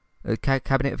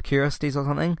Curiosities or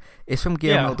something. It's from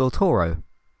Guillermo del Toro,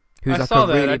 who's like a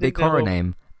really big horror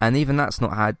name, and even that's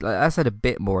not had, like, that's had a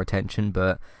bit more attention,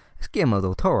 but it's Guillermo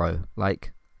del Toro.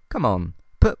 Like, come on,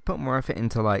 put more effort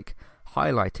into, like,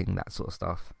 highlighting that sort of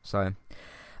stuff. So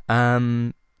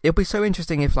it'll be so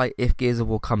interesting if Gears of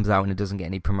War comes out and it doesn't get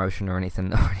any promotion or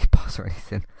anything, or any buzz or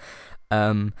anything.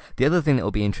 The other thing that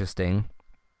will be interesting,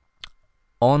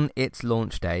 on its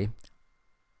launch day,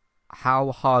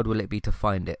 how hard will it be to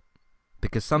find it?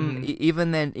 Because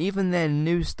even their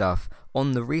new stuff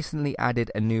on the recently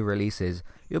added and new releases,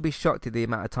 you'll be shocked at the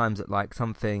amount of times that, like,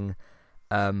 something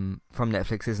from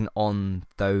Netflix isn't on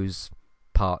those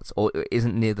parts or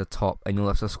isn't near the top, and you'll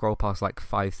have to scroll past like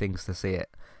 5 things to see it.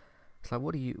 It's like,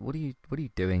 what are you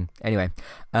doing? Anyway,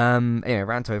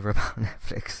 rant over about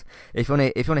Netflix. If you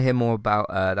want to hear more about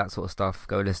that sort of stuff,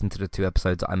 go listen to the 2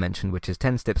 episodes that I mentioned, which is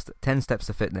 10 steps to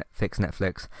fix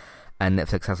Netflix, and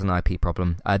Netflix has an IP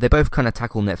problem. They both kind of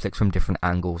tackle Netflix from different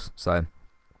angles, so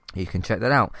you can check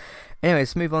that out. Anyway,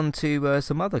 let's move on to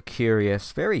some other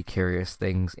very curious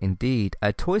things indeed.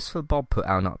 Toys for Bob put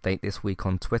out an update this week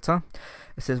on Twitter.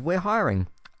 It says, we're hiring.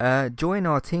 Join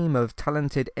our team of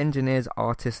talented engineers,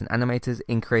 artists and animators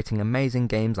in creating amazing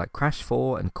games like Crash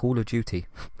 4 and Call of Duty.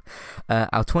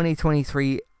 Our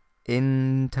 2023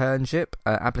 internship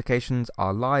applications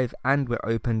are live, and we're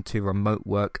open to remote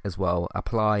work as well.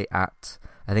 Apply at,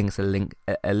 I think it's a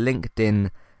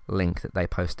LinkedIn link that they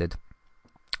posted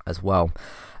as well.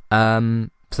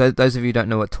 So those of you who don't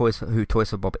know who Toys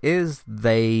for Bob is,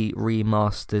 they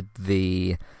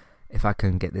remastered if I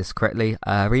can get this correctly,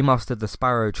 remastered the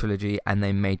Spyro trilogy, and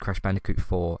they made Crash Bandicoot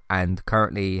 4, and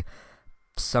currently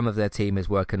some of their team is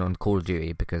working on Call of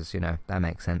Duty because, you know, that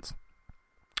makes sense.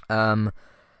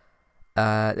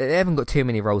 They haven't got too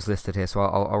many roles listed here, so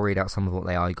I'll read out some of what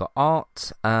they are. You got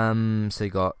art, so you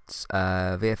got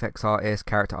VFX artist,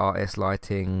 character artist,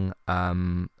 lighting,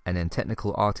 and then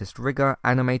technical artist, rigger,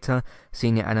 animator,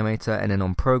 senior animator, and then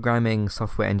on programming,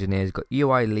 software engineers, you've got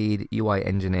UI lead, UI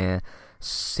engineer,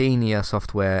 senior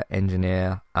software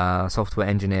engineer, and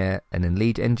then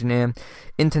lead engineer.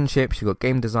 Internships, you've got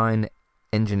game design,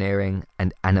 engineering,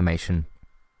 and animation.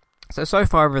 So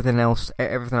far, everything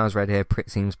I've read here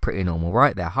seems pretty normal,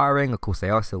 right? They're hiring, of course they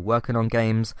are still working on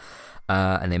games,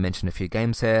 and they mentioned a few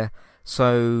games here.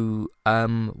 So,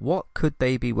 what could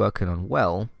they be working on?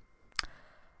 Well,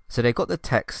 so they've got the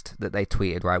text that they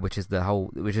tweeted, right, which is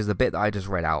the bit that I just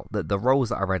read out. The roles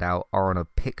that I read out are on a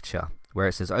picture, where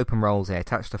it says open roles, they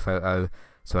attached a photo,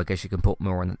 so I guess you can put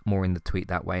more in the tweet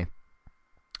that way.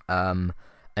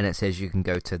 And it says you can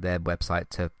go to their website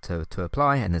to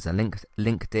apply, and there's a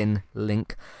LinkedIn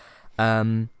link.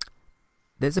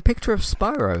 There's a picture of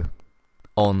Spyro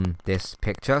on this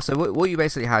picture. So what you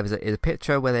basically have is a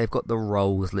picture where they've got the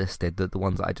roles listed, the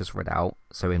ones that I just read out,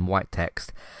 so in white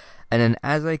text. And then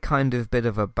as a kind of bit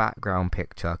of a background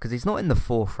picture, because he's not in the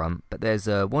forefront, but there's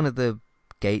one of the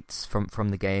gates from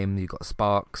the game. You've got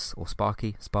Sparks,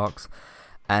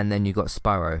 and then you've got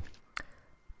Spyro.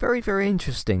 Very, very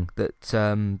interesting that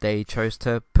they chose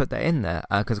to put that in there,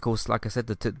 because of course, like I said,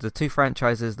 the two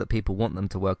franchises that people want them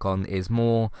to work on is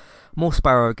more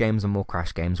Spyro games and more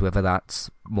Crash games, whether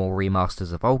that's more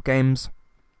remasters of old games,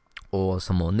 or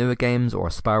some more newer games, or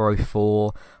a Spyro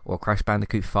 4, or Crash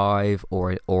Bandicoot 5,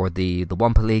 or the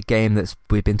Wumpa League game that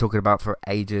we've been talking about for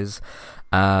ages,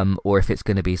 or if it's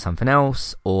going to be something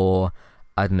else, or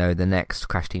I don't know, the next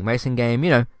Crash Team Racing game.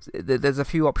 You know, there's a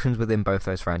few options within both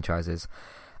those franchises.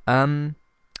 So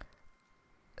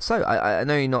I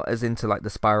know you're not as into like the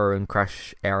Spyro and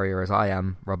Crash area as I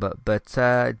am, Robert, but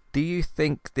do you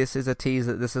think this is a tease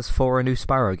that this is for a new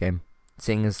Spyro game,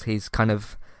 seeing as he's kind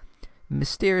of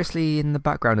mysteriously in the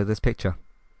background of this picture?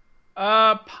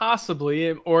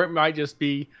 Possibly, or it might just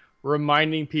be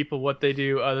reminding people what they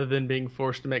do other than being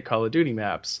forced to make Call of Duty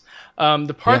maps.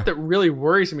 The part that really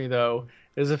worries me, though,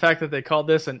 is the fact that they called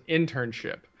this an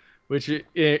internship. Which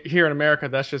here in America,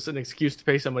 that's just an excuse to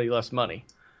pay somebody less money.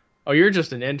 Oh, you're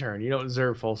just an intern. You don't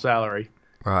deserve full salary.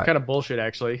 Right. Kind of bullshit,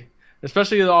 actually.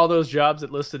 Especially with all those jobs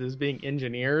that listed as being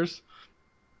engineers.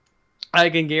 I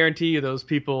can guarantee you those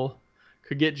people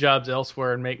could get jobs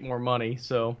elsewhere and make more money.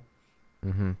 So.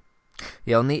 Mm-hmm.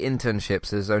 Yeah, on the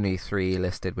internships, there's only 3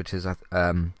 listed, which is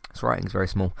its writing's very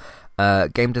small.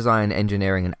 Game design,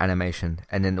 engineering, and animation,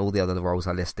 and then all the other roles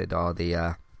I listed are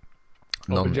the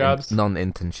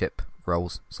non-internship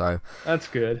roles, so that's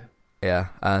good. Yeah,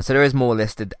 so there is more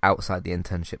listed outside the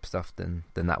internship stuff than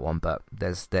that one, but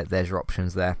there's your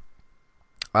options there.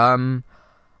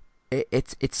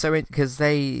 It's so because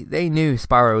they knew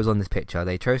Spyro was on this picture,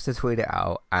 they chose to tweet it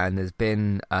out, and there's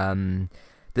been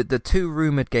the 2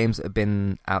 rumored games that have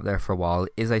been out there for a while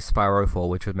is a Spyro 4,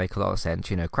 which would make a lot of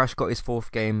sense. You know, Crash got his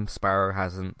 4th game, Spyro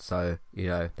hasn't, so you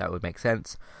know that would make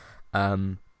sense.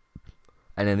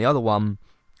 And then the other one,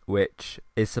 which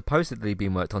is supposedly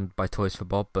being worked on by Toys for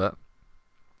Bob, but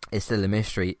it's still a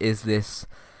mystery, is this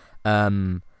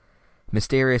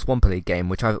mysterious Wumpa League game,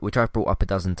 which I've brought up a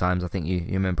dozen times. I think you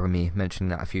remember me mentioning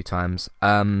that a few times.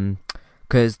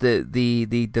 Because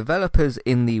the developers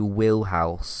in the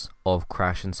wheelhouse of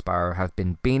Crash and Spyro have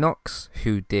been Beenox,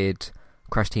 who did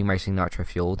Crash Team Racing Nitro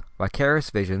Fueled, Vicarious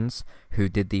Visions, who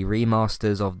did the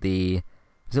remasters of the...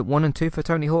 Is it 1 and 2 for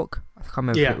Tony Hawk? I can't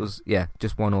remember if it was... Yeah,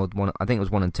 just 1 or 1... I think it was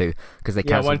 1 and 2, because they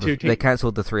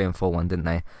cancelled the 3 and 4 one, didn't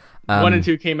they? 1 and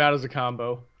 2 came out as a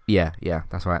combo. Yeah,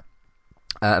 that's right.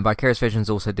 Vicarious Visions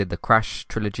also did the Crash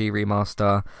Trilogy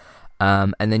remaster.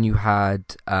 And then you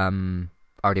had... I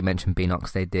already mentioned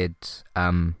Beenox. They did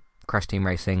Crash Team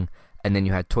Racing. And then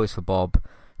you had Toys for Bob,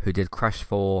 who did Crash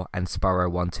 4 and Spyro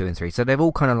 1, 2, and 3. So they've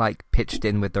all kind of like pitched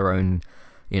in with their own...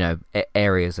 you know,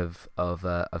 areas of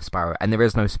Spyro, and there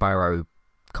is no Spyro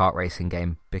kart racing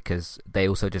game because they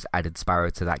also just added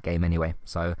Spyro to that game anyway.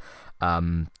 So,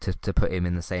 to put him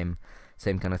in the same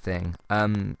kind of thing.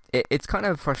 It's kind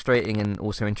of frustrating and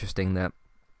also interesting that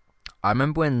I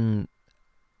remember when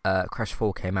Crash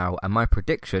 4 came out, and my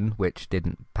prediction, which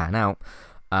didn't pan out,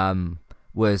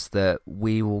 was that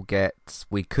we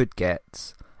could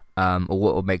get. Or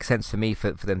what would make sense for me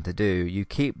for them to do, you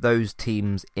keep those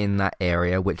teams in that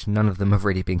area, which none of them have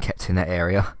really been kept in that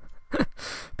area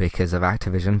because of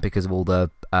Activision, because of all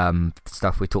the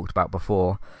stuff we talked about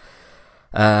before,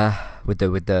 with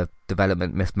the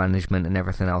development mismanagement and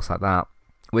everything else like that,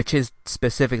 which is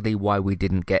specifically why we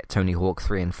didn't get Tony Hawk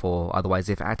 3 and 4. Otherwise,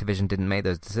 if Activision didn't make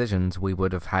those decisions, we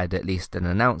would have had at least an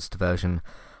announced version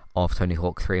of Tony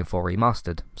Hawk 3 and 4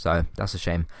 remastered. So that's a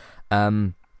shame.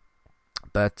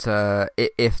 But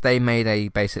if they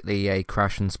made basically a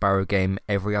Crash and Sparrow game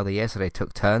every other year, so they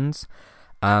took turns,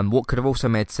 what could have also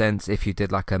made sense if you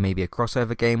did like maybe a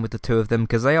crossover game with the two of them,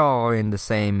 because they are in the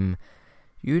same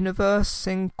universe,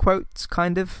 in quotes,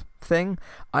 kind of thing.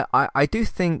 I do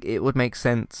think it would make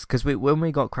sense, because when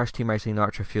we got Crash Team Racing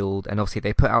Nitro Fueled, and obviously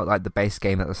they put out like the base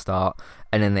game at the start,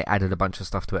 and then they added a bunch of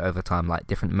stuff to it over time, like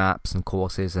different maps and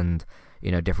courses and,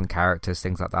 you know, different characters,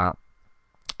 things like that.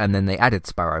 And then they added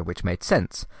Sparrow, which made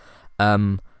sense.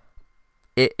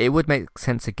 It would make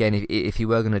sense again if you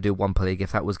were going to do Wumpa League,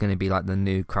 if that was going to be like the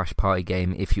new Crash Party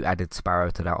game, if you added Sparrow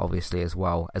to that, obviously, as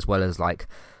well as like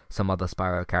some other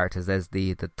Sparrow characters. There's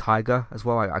the Tiger as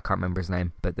well. I can't remember his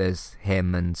name, but there's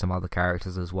him and some other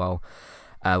characters as well.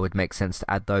 Would make sense to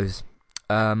add those.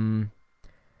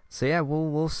 So yeah,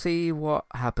 we'll see what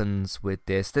happens with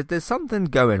this. There's something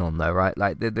going on though, right?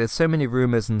 Like there's so many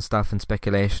rumors and stuff and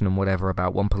speculation and whatever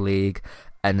about Wumpa League,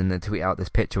 and then they tweet out this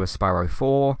picture with Spyro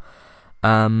 4.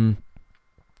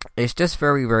 It's just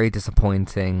very, very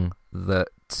disappointing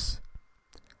that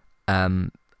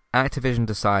Activision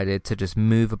decided to just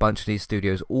move a bunch of these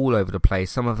studios all over the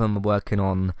place. Some of them are working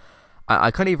on.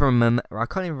 I can't even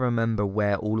remember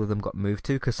where all of them got moved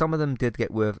to, because some of them did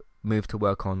get moved to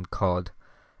work on COD.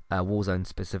 Warzone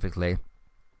specifically,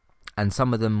 and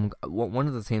some of them, one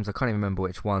of the teams, I can't even remember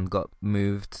which one, got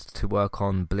moved to work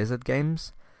on Blizzard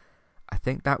games. I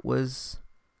think that was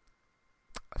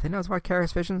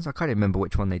Vicarious Visions. I can't even remember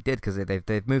which one they did, because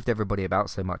they've moved everybody about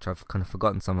so much, I've kind of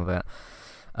forgotten some of it.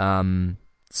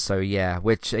 So yeah,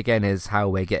 which again is how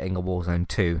we're getting a Warzone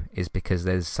 2, is because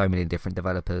there's so many different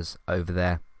developers over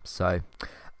there. So,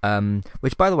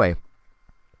 which by the way,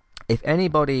 if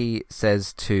anybody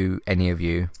says to any of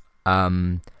you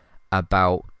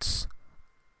about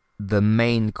the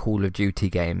main Call of Duty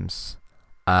games,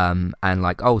 and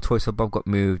like, oh, Toys for Bob got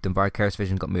moved and Vicarious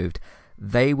Vision got moved,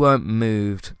 they weren't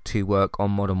moved to work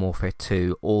on Modern Warfare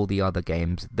 2 or the other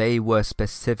games. They were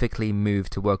specifically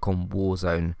moved to work on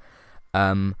Warzone.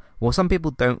 Well, some people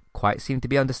don't quite seem to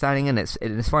be understanding, and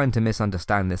it's fine to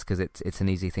misunderstand this, because it's an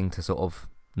easy thing to sort of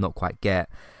not quite get.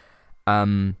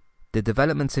 The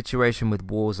development situation with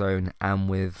Warzone and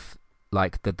with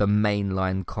like the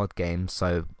mainline COD games,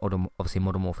 so obviously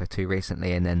Modern Warfare 2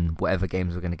 recently, and then whatever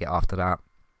games we're going to get after that,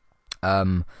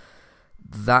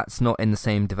 that's not in the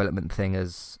same development thing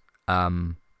as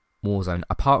Warzone,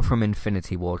 apart from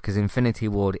Infinity Ward, because Infinity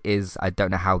Ward is, I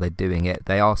don't know how they're doing it,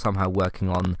 they are somehow working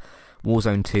on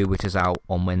Warzone 2, which is out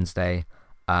on Wednesday,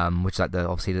 which is like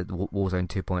obviously the Warzone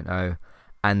 2.0,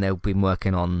 and they'll be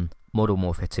working on Modern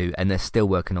Warfare 2, and they're still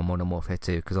working on Modern Warfare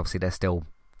 2, because obviously they're still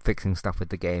fixing stuff with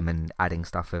the game and adding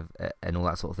stuff and all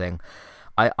that sort of thing.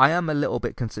 I am a little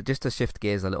bit concerned, just to shift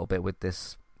gears a little bit with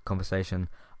this conversation,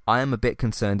 I am a bit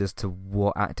concerned as to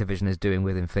what Activision is doing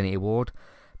with Infinity Ward,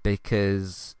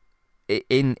 because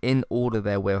in all of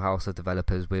their wheelhouse of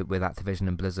developers with Activision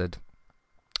and Blizzard,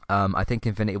 I think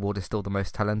Infinity Ward is still the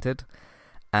most talented,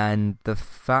 and the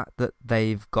fact that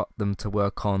they've got them to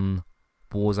work on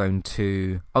Warzone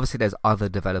 2, obviously there's other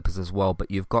developers as well, but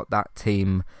you've got that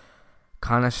team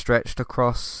kind of stretched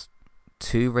across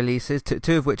 2 releases,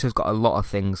 two of which has got a lot of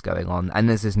things going on, and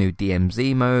there's this new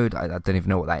DMZ mode, I don't even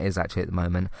know what that is actually at the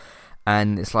moment,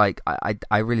 and it's like,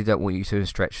 I really don't want you to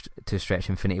stretch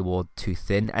Infinity Ward too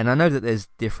thin, and I know that there's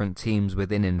different teams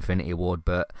within Infinity Ward,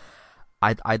 but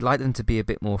I'd like them to be a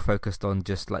bit more focused on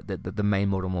just like the main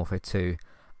Modern Warfare 2.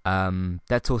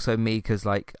 That's also me, because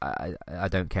like I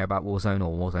don't care about Warzone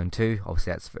or Warzone 2.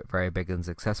 Obviously that's very big and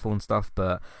successful and stuff,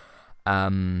 but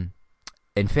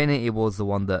Infinity Ward's the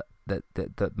one that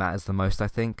matters the most, I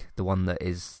think, the one that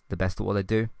is the best at what they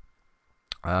do,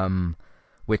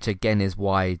 which again is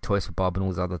why Toys for Bob and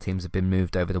all these other teams have been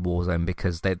moved over to Warzone,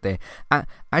 because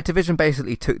Activision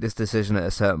basically took this decision at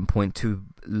a certain point to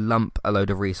lump a load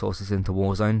of resources into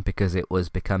Warzone because it was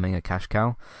becoming a cash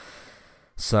cow.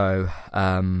 So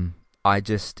I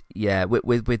just, yeah, with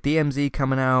DMZ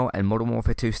coming out and Modern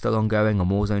Warfare 2 still ongoing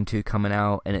and Warzone 2 coming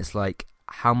out, and it's like,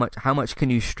 how much can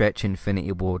you stretch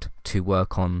Infinity Ward to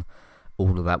work on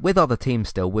all of that with other teams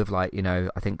still, with like, you know,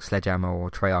 I think Sledgehammer or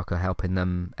Treyarch are helping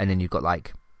them, and then you've got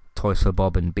like Toys for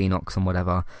Bob and Beanox and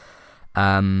whatever.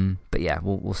 But yeah,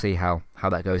 we'll see how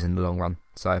that goes in the long run.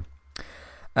 So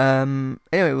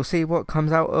anyway, we'll see what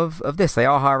comes out of this. They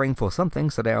are hiring for something,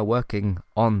 so they are working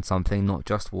on something, not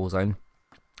just Warzone,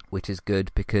 which is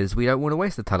good, because we don't want to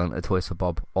waste the talent of Toys for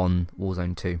Bob on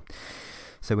Warzone 2.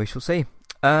 So we shall see.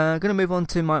 Going to move on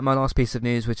to my last piece of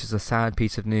news, which is a sad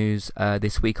piece of news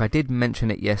this week. I did mention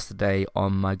it yesterday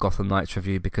on my Gotham Knights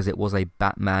review because it was a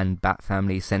Batman, Bat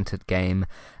Family-centered game,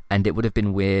 and it would have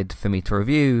been weird for me to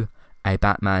review a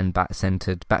Batman, Bat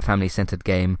Family-centered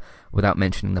game without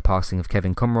mentioning the passing of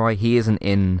Kevin Conroy. He isn't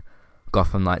in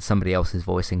Gotham Knights, somebody else is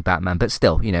voicing Batman, but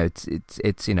still,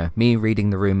 it's me reading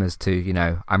the rumors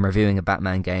to, I'm reviewing a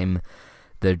Batman game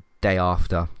the day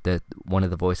after one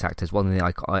of the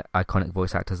iconic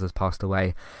voice actors has passed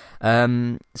away.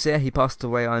 So yeah, he passed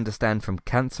away, I understand, from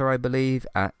cancer, I believe,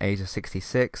 at age of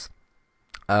 66.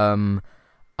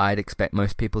 I'd expect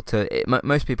most people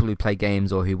who play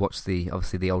games or who watch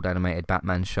the old animated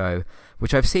Batman show,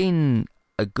 which I've seen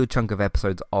a good chunk of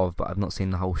episodes of, but I've not seen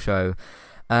the whole show.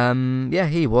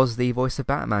 He was the voice of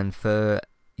Batman for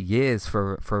years,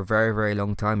 for a very, very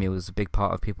long time. He was a big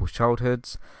part of people's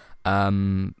childhoods.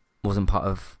 Wasn't part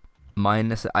of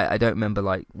mine. I don't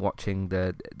remember watching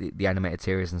the animated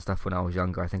series and stuff when I was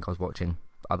younger. I think I was watching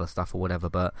other stuff or whatever.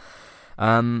 But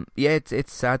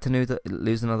it's sad to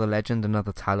lose another legend,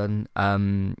 another talent.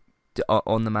 On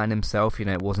the man himself,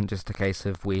 it wasn't just a case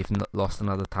of we've lost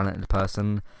another talented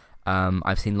person.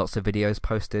 I've seen lots of videos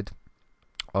posted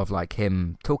of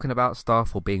him talking about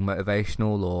stuff or being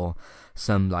motivational, or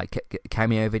some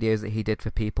cameo videos that he did for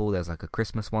people. There's a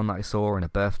Christmas one that I saw and a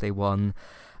birthday one.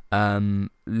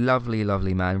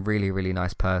 Lovely man, really, really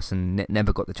nice person.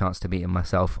 Never got the chance to meet him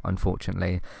myself,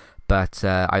 unfortunately, but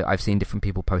I've seen different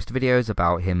people post videos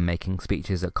about him making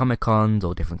speeches at Comic-Cons,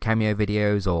 or different cameo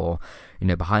videos, or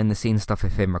behind the scenes stuff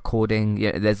of him recording.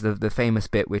 There's the famous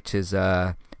bit, which is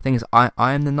things, I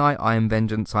am the Knight, I am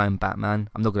vengeance, I am Batman.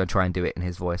 I'm not going to try and do it in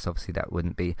his voice, obviously that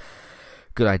wouldn't be a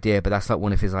good idea, but that's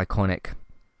one of his iconic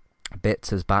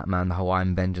bits as Batman, the whole I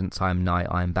am vengeance, I am Knight,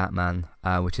 I am Batman,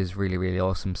 which is really, really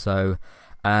awesome. So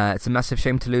it's a massive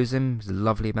shame to lose him. He's a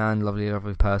lovely man, lovely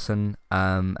person,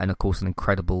 and of course an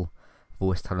incredible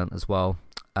voice talent as well.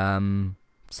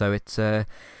 So it's a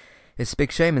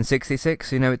big shame. In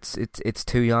 66, it's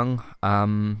too young.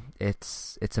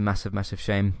 It's a massive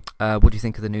shame. What do you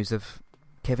think of the news of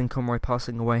Kevin Conroy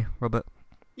passing away, Robert?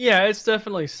 Yeah, it's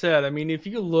definitely sad. I mean, if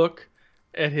you look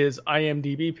at his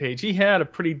IMDb page, he had a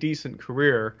pretty decent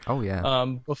career. Oh yeah.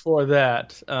 Before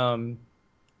that,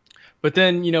 but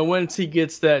then once he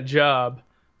gets that job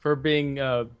for being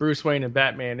Bruce Wayne and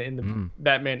Batman in the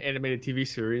Batman animated TV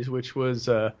series, which was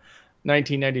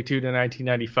 1992 to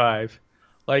 1995,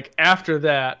 after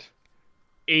that,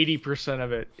 80%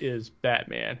 of it is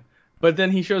Batman. But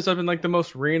then he shows up in the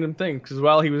most random thing,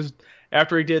 because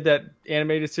after he did that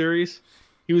animated series,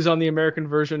 he was on the American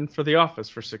version for The Office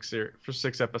for 6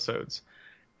 episodes.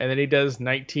 And then he does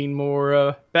 19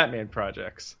 more Batman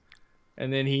projects.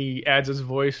 And then he adds his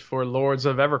voice for Lords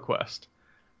of EverQuest.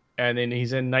 And then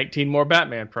he's in 19 more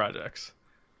Batman projects.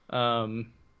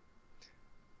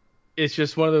 It's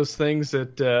just one of those things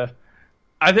that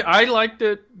I liked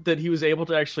it that he was able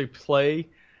to actually play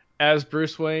as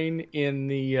Bruce Wayne in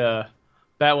the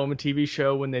Batwoman TV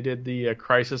show when they did the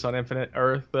Crisis on Infinite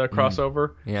Earth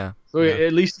crossover. Yeah. So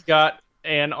at least he got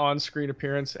an on-screen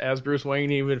appearance as Bruce Wayne,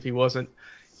 even if he wasn't,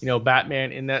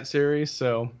 Batman in that series.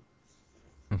 So,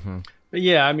 But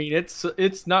yeah, I mean,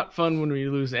 it's not fun when we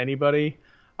lose anybody.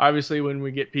 Obviously, when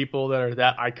we get people that are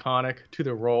that iconic to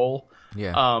the role,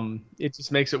 it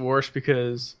just makes it worse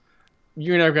because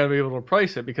you're never going to be able to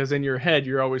replace it, because in your head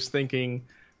you're always thinking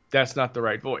that's not the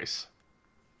right voice.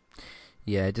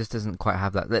 Yeah, it just doesn't quite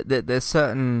have that. There's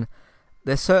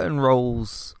certain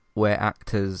roles where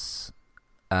actors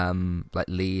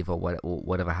leave or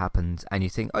whatever happens, and you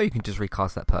think, oh, you can just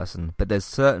recast that person. But there's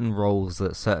certain roles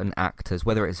that certain actors,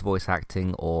 whether it's voice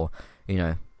acting or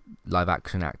live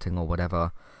action acting or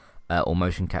whatever, or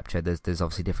motion capture. There's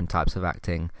obviously different types of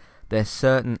acting. There's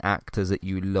certain actors that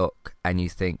you look and you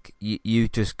think you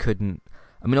just couldn't.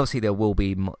 I mean, obviously there will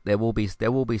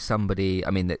be somebody. I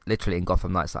mean, literally in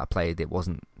Gotham Knights that I played, it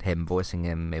wasn't him voicing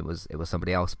him. It was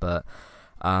somebody else. But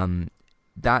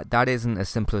that isn't as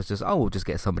simple as just, we'll just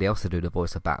get somebody else to do the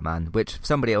voice of Batman. Which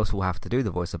somebody else will have to do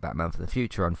the voice of Batman for the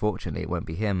future. Unfortunately, it won't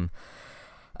be him.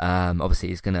 Obviously,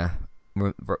 he's gonna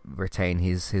retain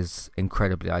his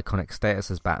incredibly iconic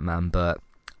status as Batman. But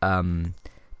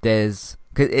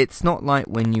it's not like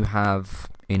when you have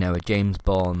a James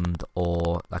Bond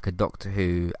or like a Doctor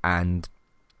Who, and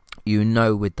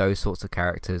with those sorts of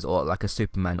characters, or like a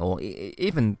Superman, or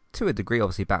even to a degree,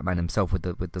 obviously Batman himself with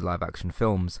the live action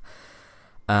films.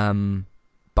 But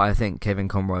I think Kevin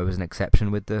Conroy was an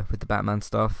exception with the Batman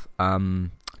stuff.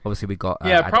 Obviously we got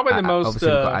probably the most. Obviously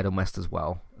we got Adam West as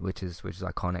well, which is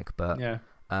iconic. But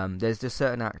there's just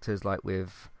certain actors like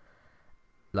with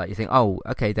like you think, oh,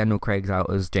 okay, Daniel Craig's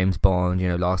out as James Bond,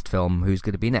 last film, who's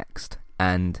going to be next?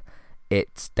 And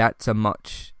that's a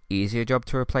much easier job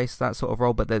to replace that sort of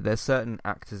role. But there's certain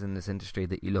actors in this industry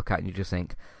that you look at and you just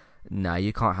think, no,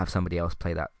 you can't have somebody else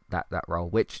play that role.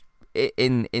 Which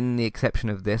in the exception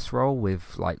of this role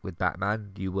with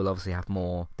Batman, you will obviously have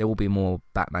more. There will be more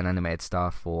Batman animated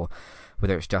stuff, or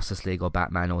whether it's Justice League or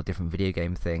Batman or different video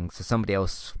game things. So somebody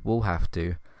else will have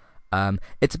to.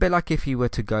 It's a bit like if you were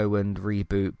to go and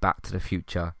reboot Back to the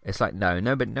Future. It's like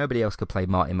nobody else could play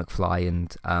Marty McFly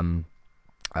and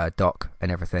Doc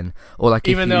and everything. Or like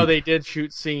even though they did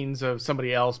shoot scenes of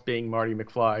somebody else being Marty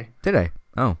McFly. Did they?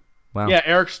 Oh, wow. Yeah,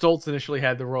 Eric Stoltz initially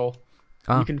had the role.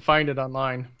 Oh. You can find it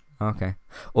online. Okay.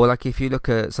 Or like if you look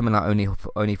at something like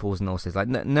Only Fools and Horses, like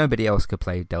nobody else could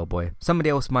play Del Boy. Somebody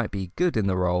else might be good in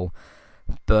the role.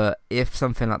 But if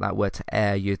something like that were to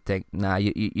air, you'd think, nah,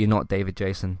 you're not David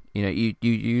Jason.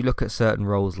 You look at certain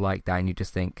roles like that and you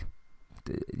just think,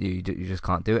 you just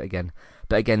can't do it again.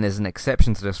 But again, there's an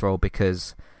exception to this role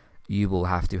because you will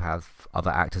have to have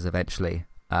other actors eventually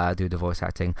do the voice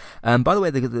acting. By the way,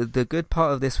 the good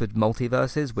part of this with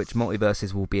Multiverses, which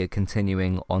Multiverses will be a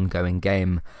continuing, ongoing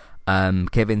game.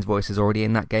 Kevin's voice is already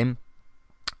in that game,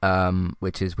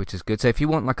 which is good. So if you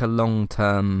want like a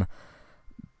long-term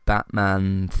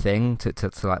Batman thing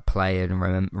to like play and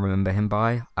remember him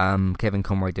by, Kevin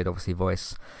Conroy did obviously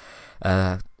voice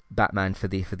Batman for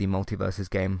the Multiverses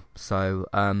game, so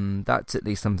that's at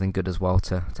least something good as well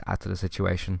to add to the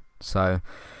situation. So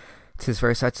it's a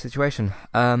very sad situation.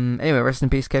 Anyway, rest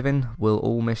in peace, Kevin. We'll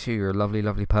all miss you. You're a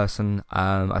lovely person.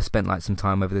 I spent like some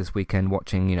time over this weekend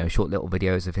watching short little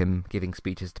videos of him giving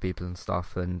speeches to people and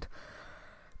stuff, and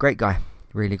great guy.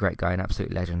 Really great guy, an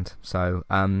absolute legend. So,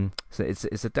 so it's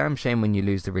a damn shame when you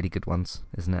lose the really good ones,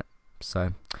 isn't it?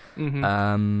 So,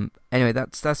 anyway,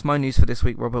 that's my news for this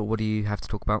week. Robert, what do you have to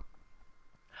talk about?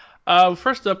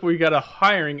 First up, we got a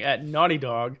hiring at Naughty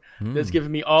Dog that's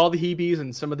given me all the heebies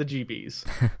and some of the jeebies.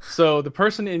 So the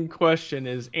person in question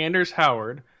is Anders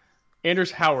Howard,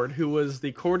 who was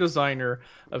the core designer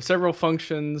of several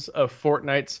functions of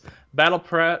Fortnite's Battle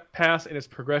Pass and its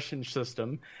progression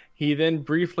system. He then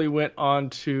briefly went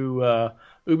on to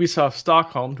Ubisoft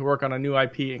Stockholm to work on a new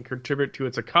IP and contribute to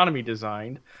its economy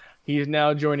design. He is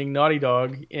now joining Naughty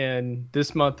Dog in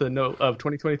this month of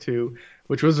 2022,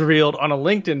 which was revealed on a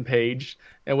LinkedIn page.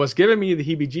 And what's giving me the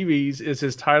heebie-jeebies is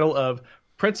his title of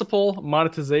Principal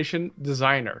Monetization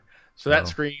Designer. So that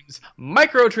screams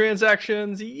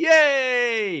microtransactions,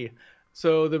 yay!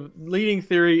 So the leading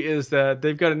theory is that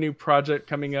they've got a new project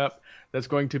coming up that's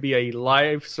going to be a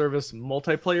live service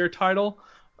multiplayer title,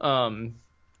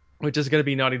 which is going to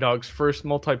be Naughty Dog's first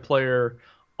multiplayer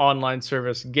online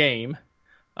service game.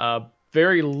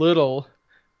 Very little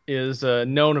is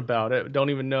known about it. Don't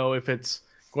even know if it's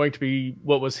going to be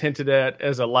what was hinted at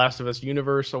as a Last of Us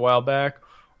universe a while back,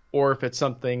 or if it's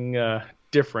something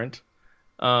different.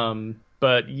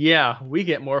 But yeah, we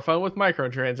get more fun with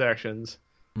microtransactions.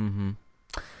 Mm-hmm.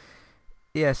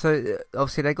 Yeah, so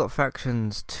obviously they got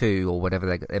Factions 2, or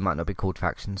whatever they might not be called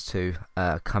Factions 2,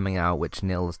 coming out, which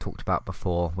Neil has talked about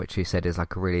before, which he said is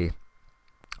like a really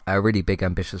big,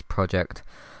 ambitious project.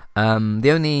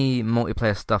 The only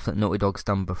multiplayer stuff that Naughty Dog's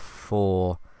done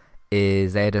before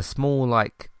is they had a small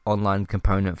like online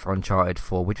component for Uncharted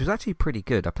 4, which was actually pretty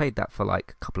good. I played that for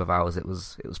like a couple of hours. It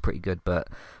was pretty good, but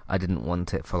I didn't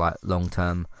want it for like long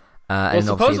term. Well, and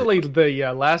supposedly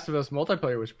the Last of Us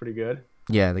multiplayer was pretty good.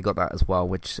 Yeah, they got that as well,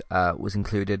 which was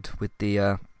included with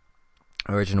the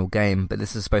original game. But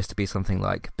this is supposed to be something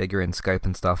like bigger in scope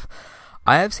and stuff.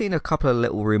 I have seen a couple of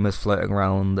little rumours floating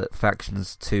around that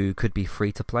Factions 2 could be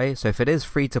free to play. So if it is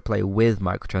free to play with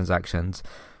microtransactions,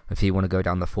 if you want to go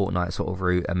down the Fortnite sort of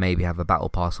route and maybe have a Battle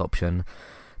Pass option,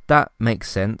 that makes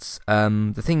sense.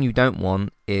 The thing you don't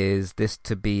want is this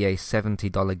to be a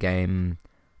 $70 game.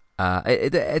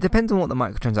 It depends on what the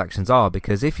microtransactions are,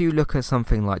 because if you look at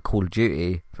something like Call of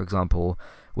Duty, for example,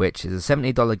 which is a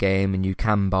 $70 game, and you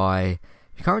can buy,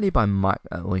 you can't really buy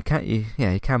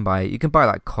you can buy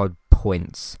like COD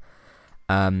points.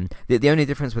 The only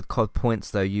difference with COD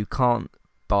points, though, you can't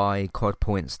buy COD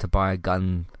points to buy a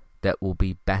gun that will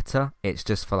be better. It's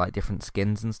just for like different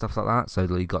skins and stuff like that. So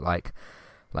you got like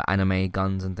anime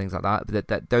guns and things like that.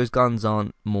 But those guns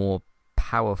aren't more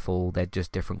powerful, they're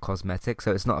just different cosmetics,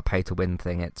 so it's not a pay to win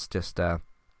thing, it's just a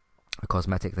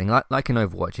cosmetic thing, like in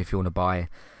Overwatch. If you want to buy,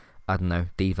 I don't know,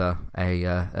 D.Va,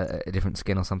 a different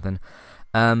skin or something.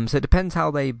 So it depends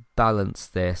how they balance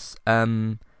this,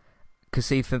 because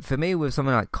see, for me with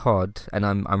something like COD, and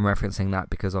I'm referencing that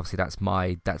because obviously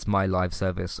that's my live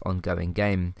service ongoing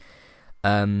game,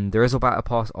 there is a Battle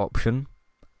Pass option,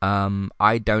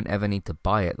 I don't ever need to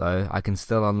buy it though. I can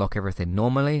still unlock everything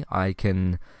normally. I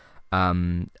can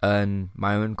earn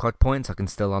my own COD points. I can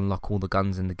still unlock all the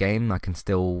guns in the game. I can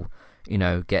still,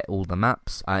 get all the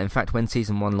maps. In fact, when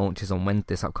Season 1 launches on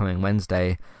this upcoming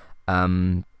Wednesday,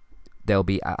 there'll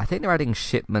be, I think they're adding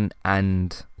Shipment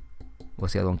and,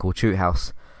 what's the other one called? Shoot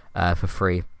House, for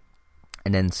free.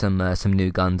 And then some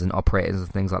new guns and operators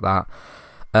and things like that.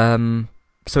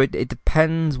 So it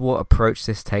depends what approach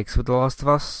this takes with The Last of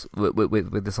Us,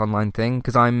 with this online thing,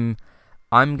 because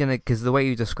because the way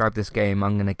you describe this game,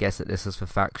 I'm gonna guess that this is for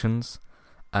factions,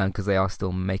 because they are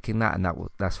still making that, and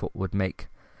that's what would make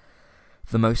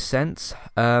the most sense.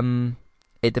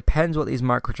 It depends what these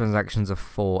microtransactions are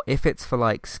for. If it's for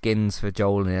like skins for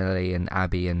Joel and Ellie and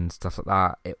Abby and stuff like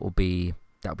that, that'll be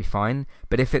fine.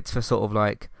 But if it's for sort of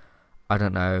like, I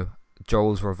don't know,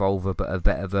 Joel's revolver but a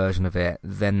better version of it,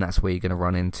 then that's where you're gonna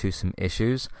run into some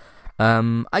issues.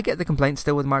 I get the complaint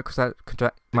still with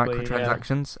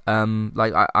microtransactions.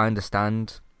 Yeah. I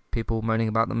understand people moaning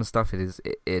about them and stuff. It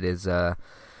is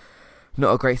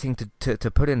not a great thing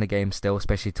to put in the game still,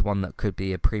 especially to one that could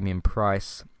be a premium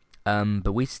price.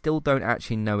 But we still don't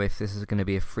actually know if this is going to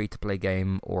be a free-to-play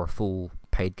game or a full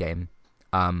paid game.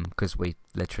 Because we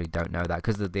literally don't know that.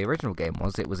 Because the original game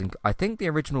I think the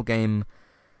original game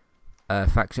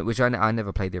faction, which I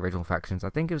never played the original factions. I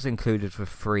think it was included for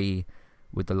free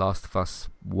with The Last of Us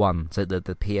 1, so the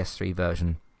PS3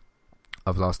 version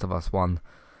of Last of Us 1.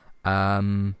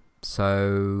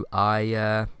 So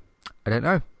I don't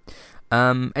know.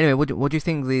 Anyway, what do you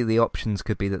think the options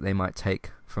could be that they might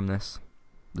take from this?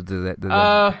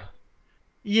 Yeah,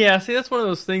 see, that's one of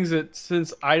those things that,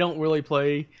 since I don't really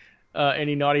play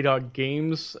any Naughty Dog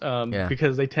games,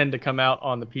 because they tend to come out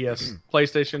on the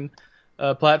PlayStation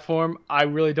platform, I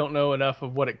really don't know enough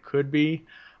of what it could be.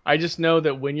 I just know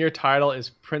that when your title is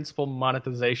principal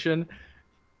monetization,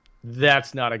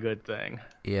 that's not a good thing.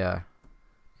 Yeah.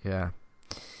 Yeah,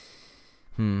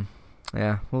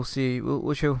 we'll see.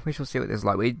 We shall see what this is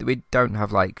like. We don't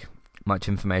have like much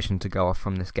information to go off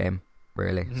from this game,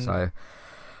 really. Mm-hmm. So,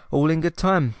 all in good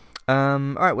time. All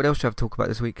right, what else do you have to talk about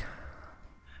this week?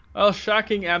 Well,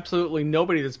 shocking absolutely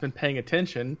nobody that's been paying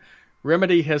attention,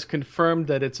 Remedy has confirmed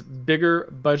that its bigger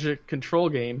budget Control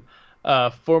game,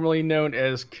 formerly known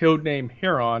as Codename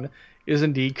Heron, is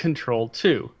indeed Control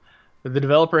 2. The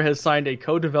developer has signed a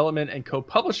co-development and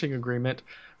co-publishing agreement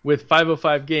with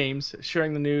 505 Games,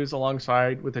 sharing the news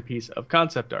alongside with a piece of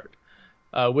concept art.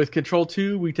 With Control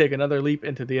 2, we take another leap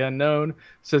into the unknown,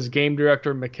 says game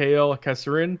director Mikhail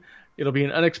Kasarin. It'll be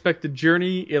an unexpected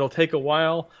journey. It'll take a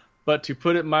while, but to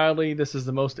put it mildly, this is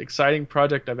the most exciting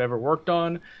project I've ever worked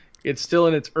on. It's still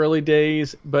in its early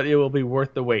days, but it will be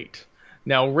worth the wait.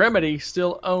 Now, Remedy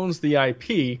still owns the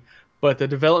IP, but the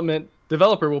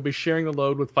developer will be sharing the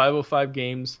load with 505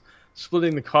 Games,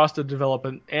 splitting the cost of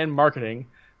development and marketing,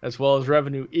 as well as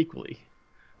revenue equally.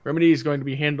 Remedy is going to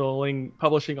be handling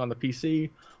publishing on the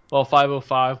PC, while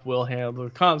 505 will handle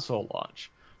the console launch.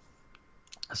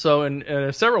 So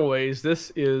in several ways,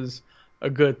 this is a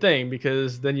good thing,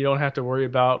 because then you don't have to worry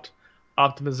about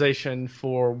optimization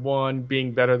for one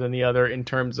being better than the other in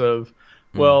terms of,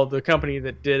 the company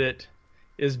that did it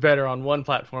is better on one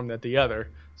platform than the other.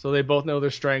 So they both know their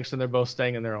strengths and they're both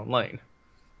staying in their own lane.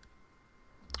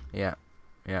 Yeah.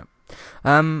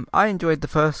 I enjoyed the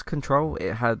first Control.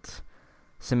 It had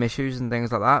some issues and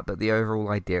things like that, but the overall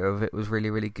idea of it was really,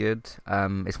 really good.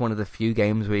 It's one of the few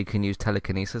games where you can use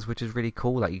telekinesis, which is really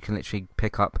cool. Like, you can literally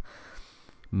pick up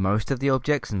most of the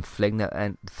objects and fling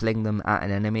them at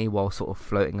an enemy while sort of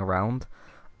floating around.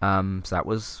 So that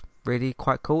was really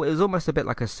quite cool. It was almost a bit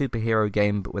like a superhero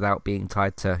game, but without being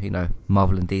tied to,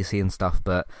 Marvel and DC and stuff.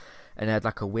 And it had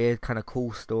like a weird kind of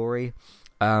cool story.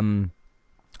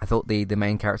 I thought the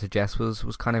main character Jess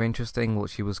was kind of interesting. What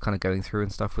she was kind of going through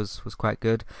and stuff was quite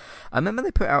good. I remember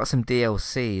they put out some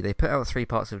DLC. They put out 3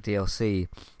 parts of DLC,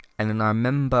 and then I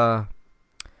remember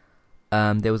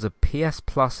there was a PS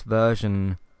Plus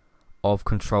version of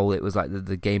Control. It was like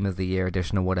the Game of the Year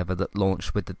edition or whatever that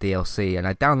launched with the DLC, and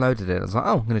I downloaded it. I was like,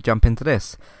 I'm going to jump into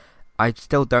this. I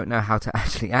still don't know how to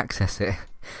actually access it.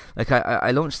 Like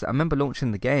I remember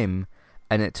launching the game,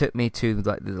 and it took me to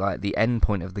the end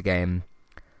point of the game,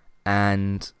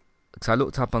 and so I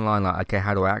looked up online like, okay,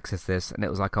 how do I access this? And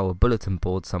it was like, a bulletin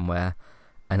board somewhere,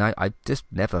 and I just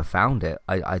never found it.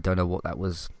 I don't know what that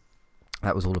was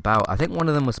all about. I think one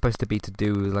of them was supposed to be to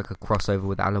do like a crossover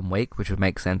with Alan Wake, which would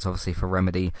make sense obviously for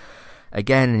Remedy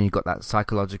again, and you've got that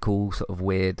psychological sort of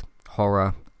weird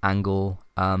horror angle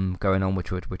going on,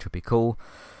 which would be cool.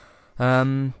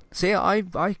 So yeah,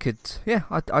 I could, yeah,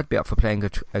 I'd be up for playing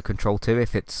a Control 2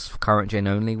 if it's current gen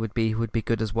only. Would be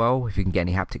good as well. If you can get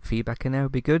any haptic feedback in there,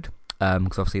 would be good.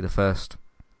 Because obviously the first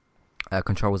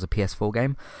Control was a PS4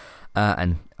 game,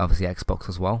 and obviously Xbox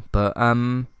as well. But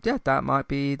yeah, that might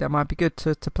be good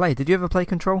to play. Did you ever play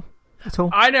Control at all?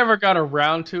 I never got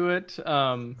around to it.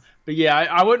 But yeah,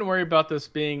 I wouldn't worry about this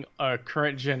being a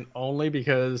current gen only,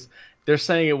 because they're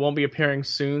saying it won't be appearing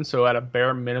soon. So at a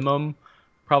bare minimum,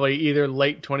 probably either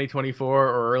late 2024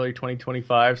 or early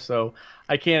 2025. So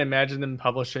I can't imagine them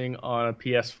publishing on a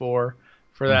PS4 for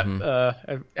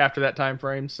that after that time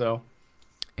frame. So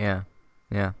yeah,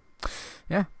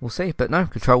 we'll see. But no,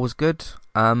 Control was good.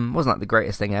 Wasn't like the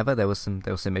greatest thing ever. There was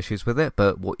some issues with it.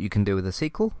 But what you can do with a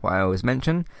sequel, what I always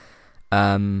mention,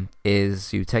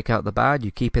 is you take out the bad,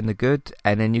 you keep in the good,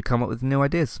 and then you come up with new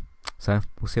ideas. So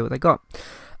we'll see what they got.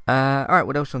 All right,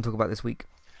 what else do you want to talk about this week?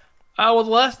 Well,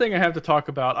 the last thing I have to talk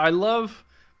about, I love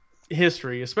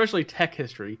history, especially tech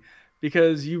history,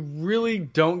 because you really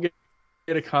don't get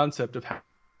a concept of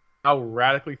how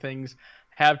radically things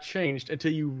have changed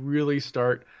until you really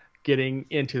start getting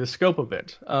into the scope of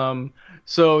it.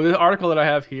 So the article that I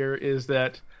have here is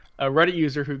that a Reddit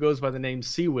user who goes by the name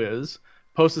CWiz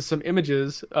posted some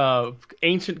images of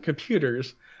ancient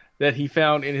computers that he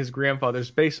found in his grandfather's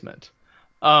basement.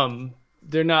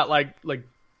 They're not like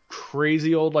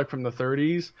crazy old, like from the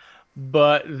 30s,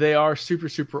 but they are super,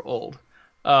 super old.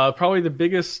 Probably the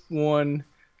biggest one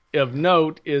of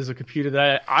note is a computer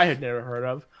that I had never heard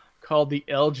of called the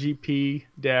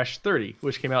LGP-30,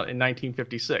 which came out in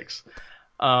 1956.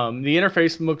 The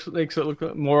interface makes it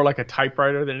look more like a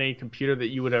typewriter than any computer that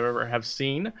you would ever have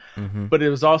seen, but it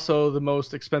was also the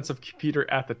most expensive computer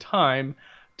at the time,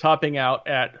 topping out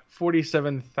at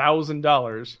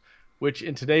 $47,000, which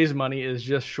in today's money is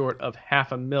just short of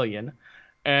 $500,000.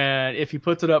 And if he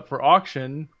puts it up for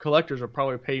auction, collectors will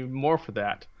probably pay more for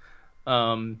that.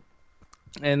 And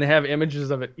they have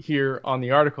images of it here on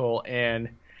the article, and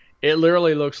it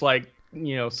literally looks like,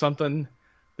 something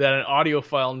that an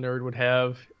audiophile nerd would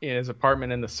have in his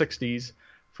apartment in the 60s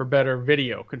for better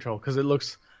video control, because it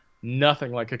looks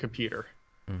nothing like a computer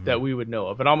that we would know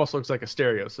of. It almost looks like a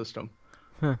stereo system.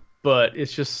 But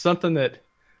it's just something that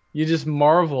you just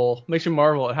makes you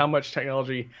marvel at how much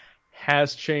technology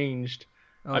has changed.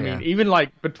 I mean, even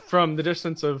but from the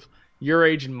distance of your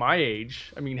age and my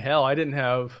age, I mean, hell, I didn't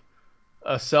have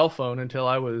a cell phone until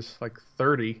I was like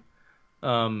 30.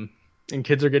 And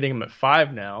kids are getting them at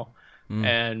 5 now.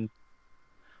 And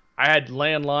I had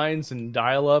landlines and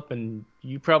dial-up, and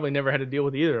you probably never had to deal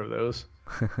with either of those.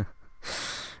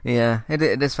 Yeah, it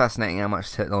is fascinating how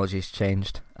much technology's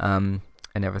changed, and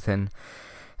everything.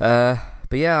 But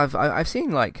yeah, I've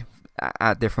seen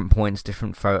at different points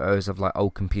different photos of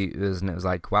old computers, and it was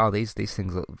like, wow, these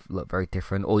things look very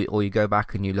different. Or you go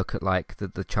back and you look at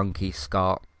the chunky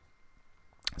SCART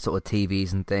sort of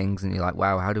TVs and things, and you're like,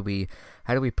 wow, how do we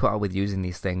put up with using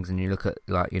these things? And you look at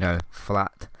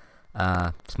flat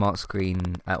smart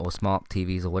screen or smart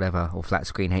TVs or whatever, or flat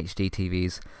screen HD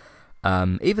TVs.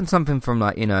 Even something from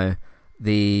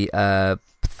the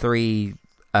 3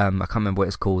 I can't remember what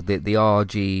it's called, the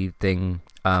RG thing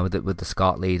with the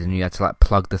SCART lead, and you had to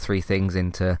plug the 3 things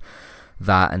into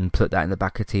that and put that in the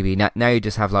back of TV. Now you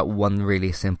just have one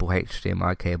really simple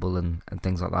HDMI cable and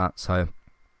things like that. So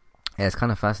yeah, it's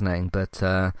kind of fascinating. But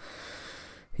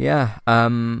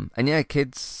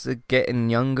kids are getting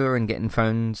younger and getting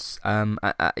phones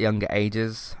at younger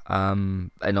ages.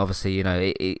 And obviously,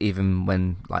 even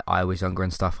when I was younger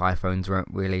and stuff, iPhones weren't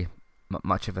really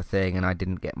much of a thing, and I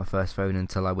didn't get my first phone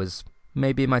until I was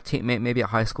maybe in my maybe at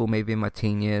high school, maybe in my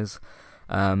teen years.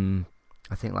 I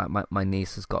think my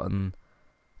niece has gotten,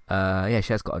 she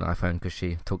has got an iPhone because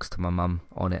she talks to my mum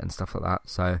on it and stuff like that.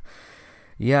 So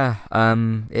yeah,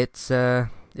 it's an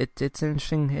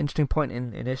interesting point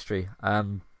in history.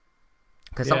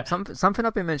 Because something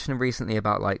I've been mentioning recently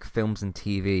about films and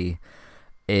TV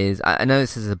is, I know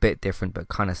this is a bit different but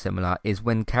kind of similar, is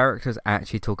when characters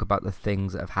actually talk about the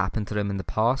things that have happened to them in the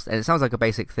past. And it sounds like a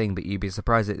basic thing, but you'd be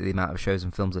surprised at the amount of shows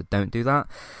and films that don't do that.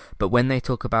 But when they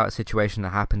talk about a situation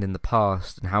that happened in the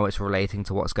past and how it's relating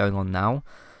to what's going on now,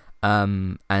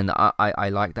 and I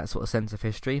like that sort of sense of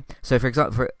history. So for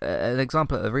example,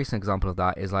 a recent example of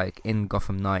that is in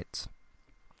Gotham Knights,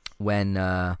 when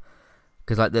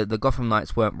because the Gotham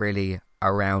Knights weren't really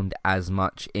around as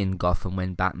much in Gotham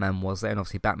when Batman was there, and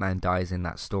obviously Batman dies in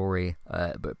that story,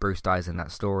 but Bruce dies in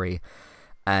that story,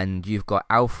 and you've got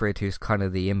Alfred, who's kind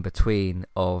of the in-between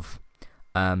of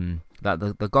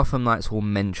the Gotham Knights will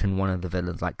mention one of the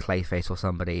villains like Clayface or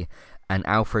somebody, and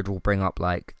Alfred will bring up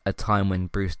a time when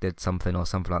Bruce did something or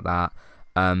something like that,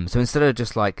 So instead of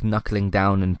just like knuckling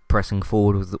down and pressing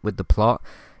forward with the plot,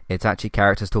 it's actually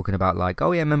characters talking about like,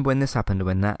 oh yeah, remember when this happened,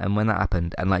 when that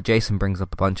happened, and like Jason brings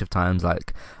up a bunch of times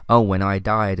like, oh, when I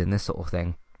died and this sort of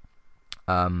thing.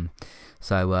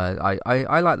 So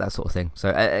I like that sort of thing. So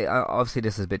obviously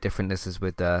this is a bit different. This is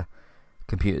with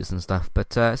computers and stuff,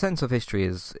 but a sense of history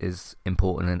is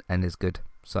important and is good.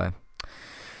 So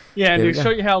yeah, and to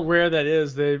show you how rare that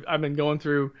is, I've been going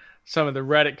through some of the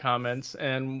Reddit comments,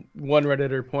 and one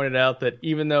Redditor pointed out that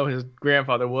even though his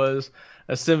grandfather was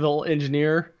a civil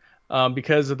engineer,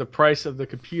 because of the price of the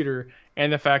computer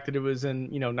and the fact that it was in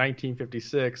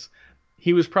 1956,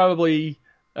 he was probably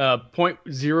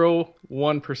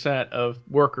 0.01% of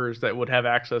workers that would have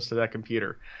access to that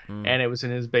computer, and it was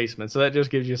in his basement. So that just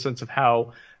gives you a sense of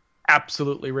how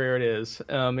absolutely rare it is.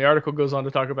 The article goes on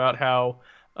to talk about how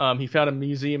he found a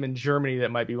museum in Germany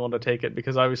that might be willing to take it,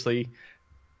 because obviously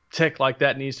tech like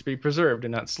that needs to be preserved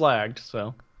and not slagged.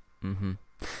 So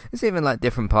There's even like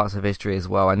different parts of history as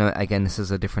well. I know, again, this is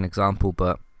a different example,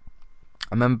 but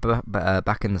I remember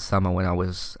back in the summer when I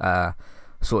was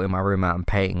sorting my room out and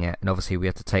painting it, and obviously we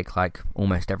had to take like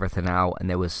almost everything out, and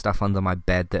there was stuff under my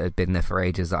bed that had been there for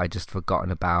ages that I'd just forgotten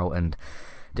about, and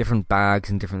different bags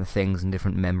and different things and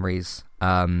different memories.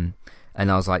 And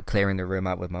I was like clearing the room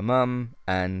out with my mum,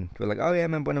 and we were like, oh yeah,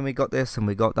 remember when we got this and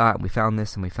we got that and we found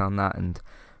this and we found that, and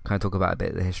kind of talk about a bit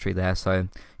of the history there. So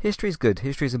history's good,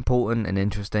 history's important and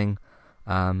interesting.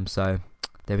 So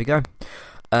there we go.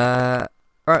 Alright,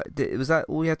 was that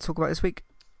all you had to talk about this week?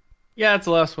 Yeah, that's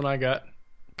the last one I got.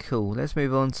 Cool. Let's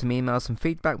move on to some emails and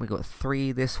feedback. We got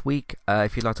 3 this week.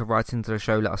 If you'd like to write into the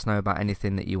show, let us know about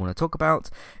anything that you want to talk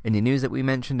about, any news that we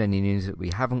mentioned, any news that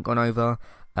we haven't gone over.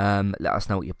 Let us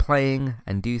know what you're playing,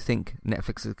 and do you think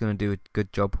Netflix is going to do a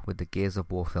good job with the Gears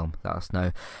of War film? Let us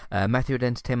know. Matthew at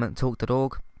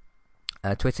entertainmenttalk.org,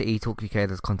 Twitter, eTalkUK,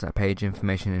 there's a contact page,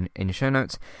 information in your show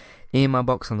notes, email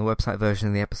box on the website version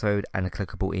of the episode, and a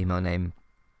clickable email name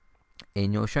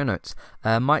in your show notes.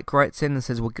 Mike writes in and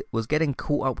says, was getting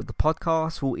caught up with the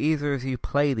podcast. Will either of you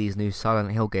play these new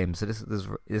Silent Hill games? So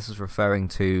this is referring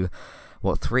to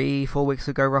 3-4 weeks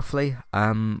ago roughly,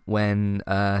 when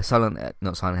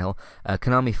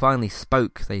Konami finally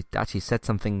spoke. They actually said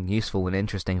something useful and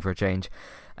interesting for a change,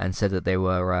 and said that they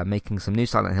were making some new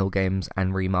Silent Hill games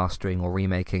and remastering or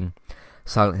remaking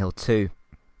Silent Hill 2.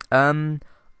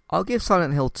 I'll give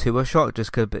Silent Hill 2 a shot,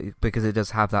 just because it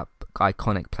does have that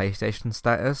iconic PlayStation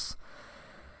status.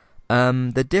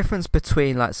 The difference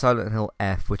between like Silent Hill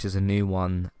F, which is a new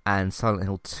one, and Silent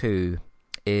Hill 2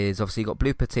 is obviously you got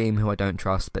Blooper Team, who I don't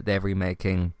trust, but they're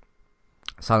remaking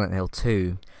Silent Hill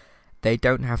 2. They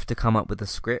don't have to come up with a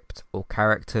script or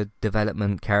character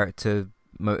development, character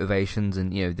motivations,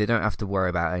 and they don't have to worry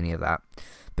about any of that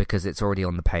because it's already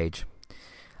on the page.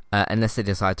 Unless they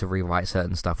decide to rewrite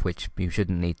certain stuff, which you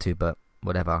shouldn't need to, but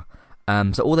whatever.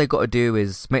 So all they've got to do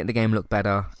is make the game look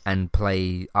better and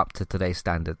play up to today's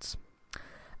standards.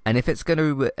 And if it's going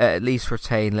to at least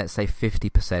retain, let's say,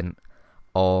 50%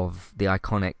 of the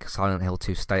iconic Silent Hill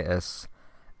 2 status,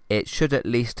 it should at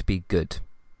least be good.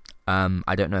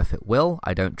 I don't know if it will.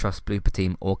 I don't trust Blooper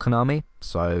Team or Konami,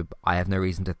 so I have no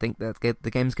reason to think that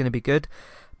the game's going to be good.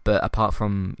 But apart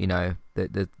from,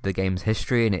 the game's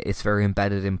history, and it's very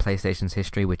embedded in PlayStation's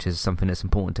history, which is something that's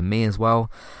important to me as well.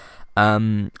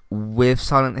 With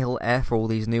Silent Hill F, or all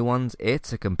these new ones,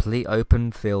 it's a complete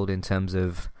open field in terms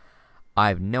of I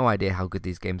have no idea how good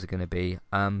these games are going to be.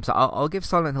 So I'll give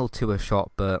Silent Hill 2 a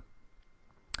shot, but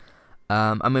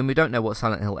we don't know what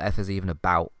Silent Hill F is even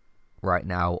about right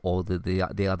now, or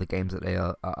the other games that they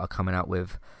are coming out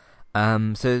with.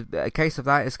 So a case of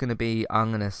that is going to be, I'm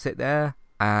going to sit there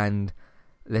and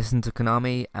listen to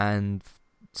Konami and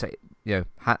say,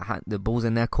 the ball's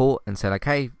in their court and say like,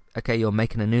 hey, okay, you're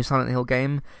making a new Silent Hill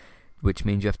game, which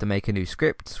means you have to make a new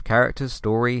script, characters,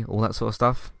 story, all that sort of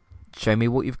stuff. Show me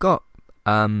what you've got.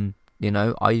 Are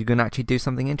you going to actually do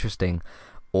something interesting?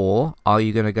 Or are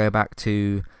you going to go back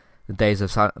to the days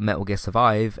of Metal Gear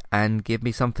Survive and give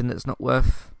me something that's not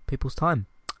worth people's time?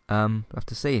 We'll have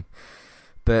to see.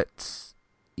 But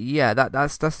yeah,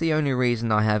 that's the only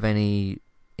reason I have any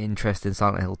interest in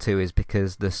Silent Hill 2 is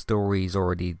because the story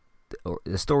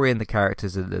and the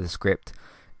characters of the script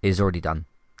is already done,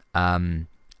 and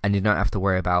you don't have to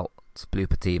worry about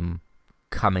Blooper Team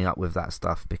coming up with that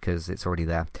stuff because it's already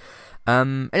there.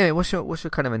 Anyway, what's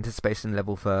your kind of anticipation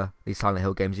level for these Silent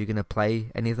Hill games? Are you going to play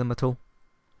any of them at all?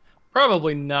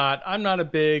 Probably not. I'm not a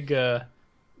big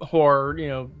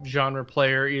horror, genre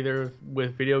player, either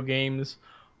with video games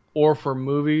or for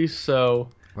movies, so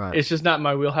right. It's just not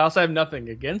my wheelhouse. I have nothing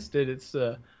against it. It's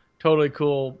totally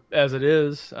cool as it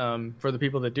is, for the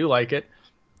people that do like it.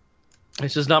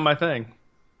 It's just not my thing.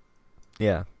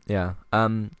 Yeah, yeah.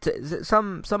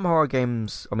 Some horror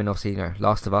games. I mean, obviously,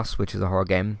 Last of Us, which is a horror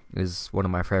game, is one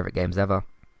of my favorite games ever.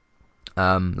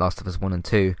 Last of Us 1 and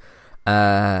 2.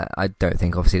 I don't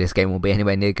think obviously this game will be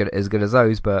anywhere near as good as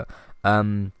those, but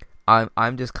I'm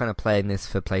just kind of playing this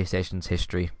for PlayStation's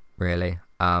history, really.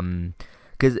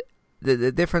 Because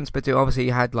the difference between, obviously,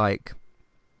 you had like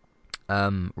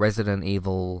Resident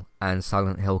Evil and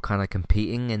Silent Hill kind of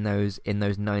competing in those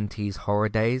 90s horror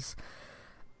days.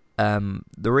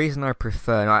 The reason I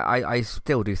prefer, and I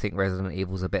still do think Resident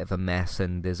Evil's a bit of a mess,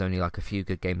 and there's only like a few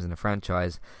good games in the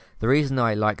franchise. The reason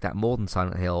I like that more than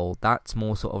Silent Hill, that's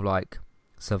more sort of like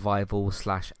survival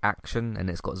 / action, and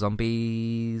it's got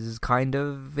zombies kind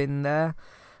of in there.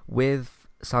 With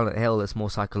Silent Hill, it's more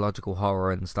psychological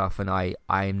horror and stuff, and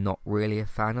I'm not really a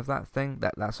fan of that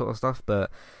sort of stuff.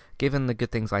 But given the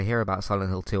good things I hear about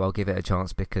Silent Hill 2, I'll give it a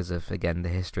chance because of, again, the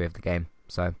history of the game.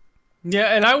 So.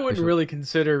 Yeah, and I wouldn't really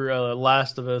consider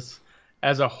Last of Us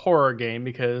as a horror game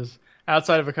because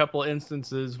outside of a couple of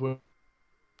instances where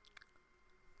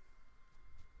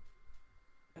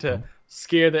to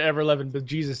scare the ever-loving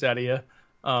bejesus out of you,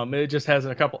 it just has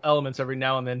a couple elements every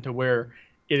now and then to where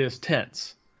it is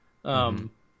tense. But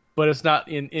it's not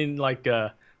in like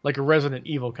a Resident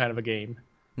Evil kind of a game.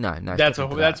 No,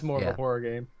 that's more of a horror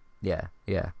game. Yeah,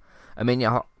 yeah. I mean,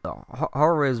 yeah,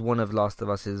 horror is one of Last of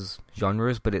Us's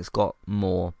genres, but it's got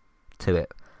more to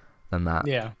it than that.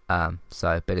 Yeah.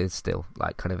 But it's still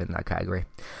like kind of in that category.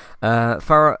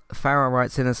 Farah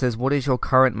writes in and says, "What is your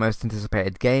current most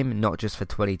anticipated game? Not just for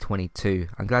 2022."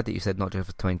 I'm glad that you said not just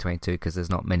for 2022 because there's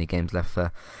not many games left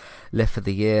for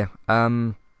the year.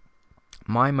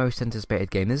 My most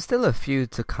anticipated game. There's still a few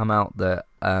to come out that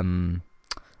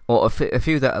or a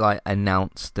few that are like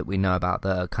announced that we know about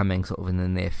that are coming sort of in the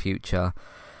near future.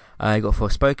 You got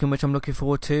Forspoken, which I'm looking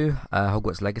forward to.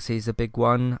 Hogwarts Legacy is a big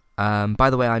one. By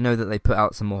the way, I know that they put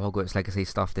out some more Hogwarts Legacy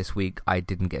stuff this week. I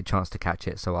didn't get a chance to catch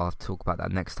it, so I'll have to talk about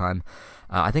that next time.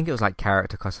 I think it was like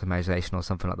character customization or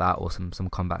something like that, or some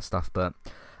combat stuff. But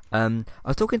I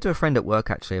was talking to a friend at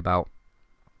work actually about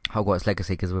Hogwarts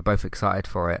Legacy because we're both excited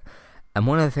for it. And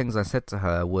one of the things I said to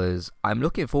her was, I'm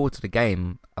looking forward to the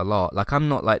game a lot. Like, I'm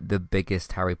not like the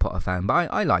biggest Harry Potter fan, but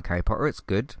I like Harry Potter. It's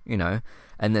good,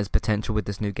 and there's potential with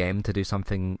this new game to do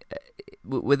something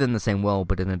within the same world,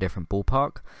 but in a different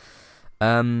ballpark.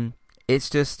 It's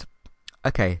just,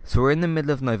 okay, so we're in the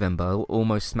middle of November,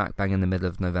 almost smack bang in the middle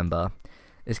of November.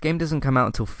 This game doesn't come out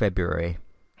until February.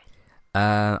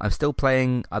 I'm still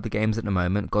playing other games at the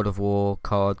moment. God of War,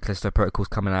 COD, Callisto Protocol's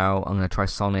coming out. I'm going to try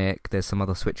Sonic. There's some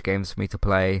other Switch games for me to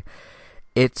play.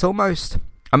 It's almost...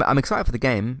 I'm excited for the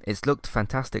game. It's looked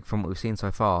fantastic from what we've seen so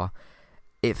far.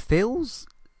 It feels...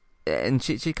 And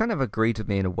she kind of agreed with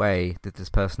me in a way, that this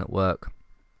person at work.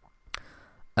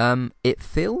 It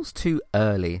feels too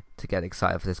early to get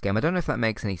excited for this game. I don't know if that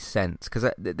makes any sense. Because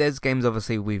there's games,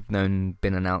 obviously, we've known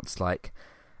been announced like...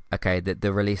 Okay,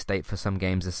 the release date for some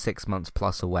games is 6 months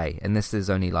plus away, and this is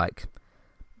only like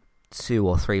 2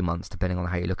 or 3 months, depending on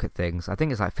how you look at things. I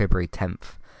think it's like February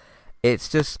 10th. It's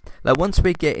just, like, once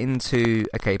we get into,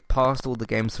 past all the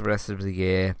games for the rest of the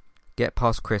year, get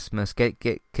past Christmas, get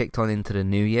kicked on into the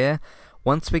new year,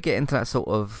 once we get into that sort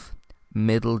of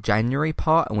middle January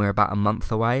part, and we're about a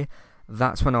month away,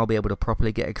 that's when I'll be able to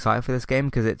properly get excited for this game,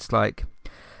 because it's like...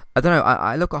 I don't know,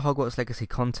 I look at Hogwarts Legacy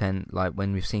content, like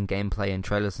when we've seen gameplay and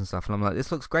trailers and stuff, and I'm like, this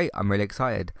looks great, I'm really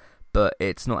excited, but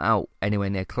it's not out anywhere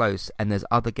near close, and there's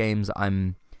other games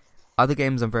I'm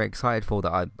very excited for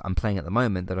that I'm playing at the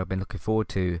moment that I've been looking forward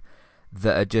to,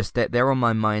 that are just, they're on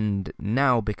my mind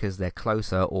now because they're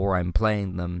closer, or I'm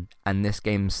playing them, and this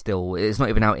game's still, it's not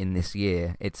even out in this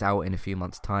year, it's out in a few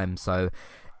months' time, so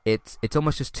it's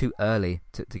almost just too early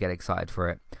to get excited for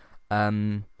it.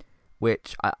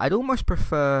 Which I'd almost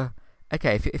prefer.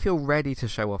 Okay, if you're ready to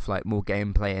show off like more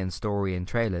gameplay and story and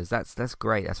trailers, that's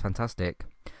great, that's fantastic.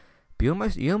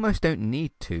 But you almost don't need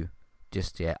to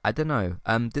just yet. I don't know.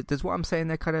 Does what I'm saying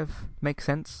there kind of make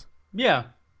sense? Yeah.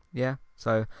 Yeah.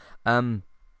 So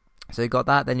you got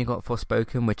that. Then you got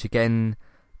Forspoken, which again,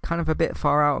 kind of a bit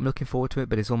far out. I'm looking forward to it,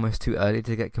 but it's almost too early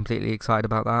to get completely excited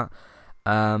about that.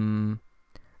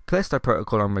 Callisto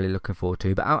Protocol, I'm really looking forward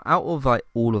to. But out of like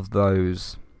all of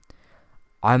those.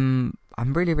 I'm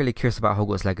really, really curious about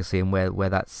Hogwarts Legacy and where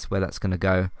that's going to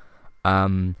go.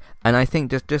 And I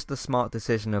think just the smart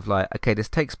decision of like, okay, this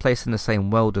takes place in the same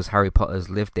world as Harry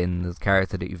Potter's lived in, the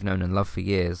character that you've known and loved for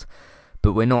years,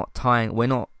 but we're not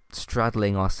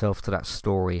straddling ourselves to that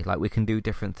story. Like, we can do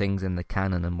different things in the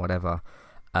canon and whatever.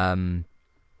 So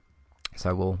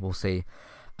we'll see.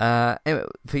 Anyway,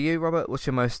 for you, Robert, what's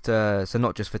your most so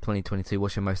not just for 2022,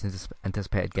 what's your most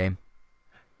anticipated game?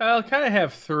 I'll kind of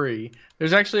have three.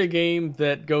 There's actually a game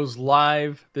that goes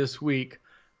live this week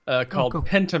Oh, called cool.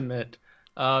 Pentiment.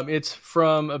 It's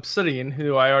from Obsidian,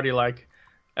 who I already like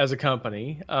as a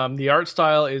company. The art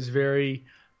style is very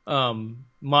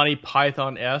Monty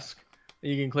Python-esque.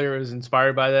 You can clear it was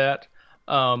inspired by that.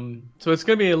 So it's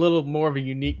going to be a little more of a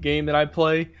unique game that I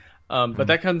play. But Mm.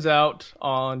 that comes out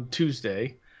on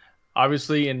Tuesday.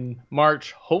 Obviously, in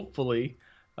March, hopefully,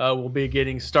 we'll be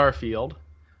getting Starfield.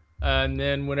 And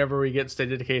then whenever we get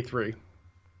State of Decay 3.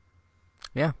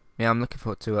 Yeah, yeah, I'm looking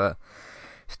forward to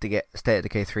get State of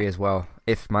Decay 3 as well.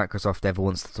 If Microsoft ever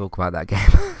wants to talk about that game,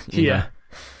 you know.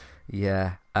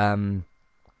 Yeah. Yeah.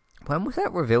 When was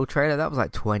that reveal trailer? That was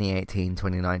like 2018,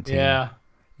 2019. Yeah.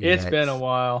 It's Yeah, been a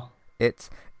while. it's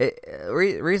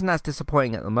reason that's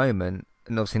disappointing at the moment,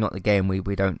 and obviously not the game.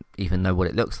 We don't even know what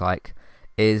it looks like.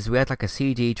 Is we had like a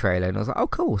CG trailer, and I was like, oh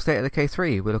cool, State of Decay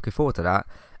 3. We're looking forward to that,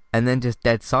 and then just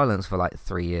dead silence for like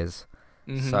 3 years.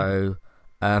 Hmm. So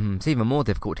it's even more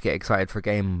difficult to get excited for a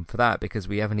game for that because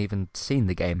we haven't even seen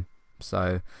the game.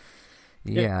 So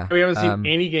Yeah. yeah, We haven't seen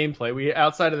any gameplay. We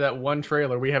outside of that one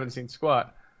trailer, we haven't seen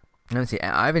squat. honestly,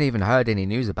 I haven't even heard any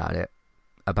news about it,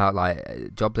 about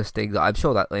like job listings. I'm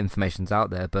sure that information's out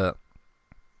there, but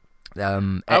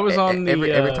I was on the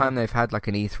every time they've had like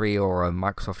an E3 or a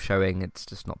Microsoft showing, it's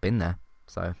just not been there.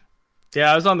 So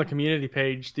yeah, I was on the community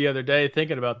page the other day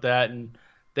thinking about that, and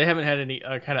they haven't had any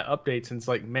kind of updates since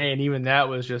like May, and even that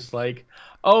was just like,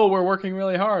 oh, we're working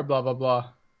really hard, blah blah blah.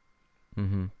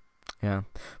 hmm yeah,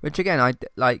 which again,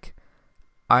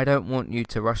 I don't want you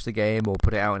to rush the game or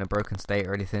put it out in a broken state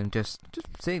or anything. Just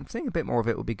seeing a bit more of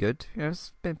it would be good. You know,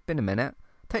 it's been a minute.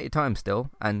 Take your time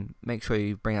still, and make sure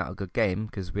you bring out a good game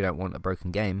because we don't want a broken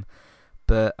game.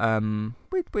 But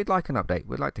we'd like an update.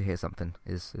 We'd like to hear something.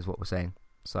 Is what we're saying.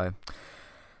 So,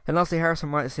 and lastly,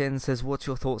 Harrison writes in and says, "What's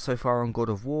your thoughts so far on God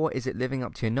of War? Is it living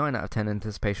up to your 9 out of 10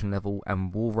 anticipation level?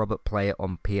 And will Robert play it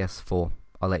on PS4?"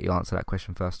 I'll let you answer that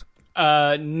question first.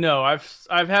 No, I've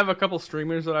have a couple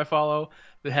streamers that I follow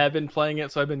that have been playing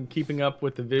it, so I've been keeping up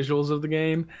with the visuals of the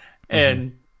game hmm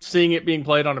and seeing it being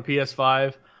played on a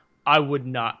PS5. I would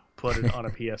not put it on a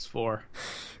PS4.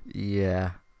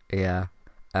 Yeah, yeah.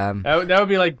 Um, That would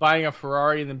be like buying a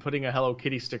Ferrari and then putting a Hello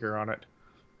Kitty sticker on it.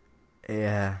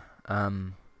 Yeah.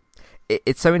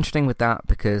 It's so interesting with that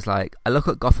because, like, I look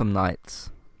at Gotham Knights,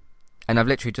 and I've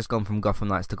literally just gone from Gotham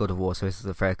Knights to God of War, so this is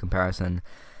a fair comparison.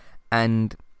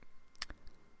 And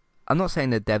I'm not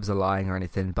saying the devs are lying or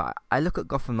anything, but I look at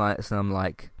Gotham Knights and I'm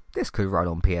like, this could run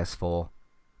on PS4.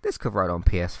 This could run on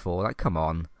PS4. Like, come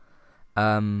on.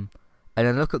 And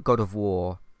then look at God of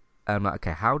War, and I'm like,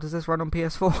 okay, how does this run on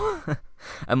PS4?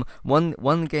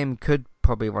 One game could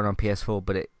probably run on PS4,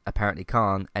 but it apparently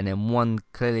can't, and then one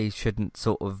clearly shouldn't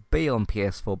sort of be on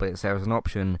PS4, but it's there as an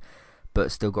option,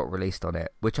 but still got released on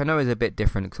it, which I know is a bit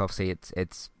different because obviously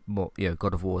it's more, you know,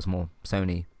 God of War is more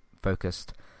Sony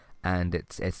focused, and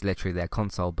it's literally their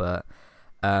console, but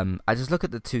I just look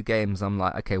at the two games, I'm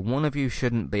like, okay, one of you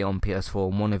shouldn't be on PS4,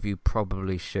 and one of you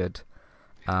probably should.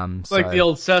 It's like the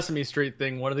old Sesame Street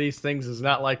thing. One of these things is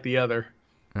not like the other.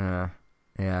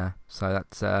 Yeah, so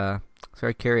that's it's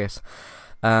very curious.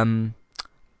 How's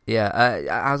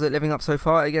it living up so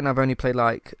far? Again, I've only played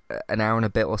like an hour and a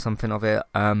bit or something of it.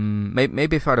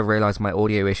 Maybe if I'd have realised my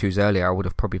audio issues earlier, I would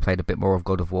have probably played a bit more of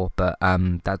God of War. But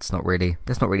that's not really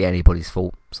anybody's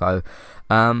fault. So,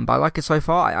 but I like it so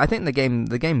far. I think the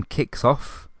game kicks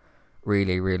off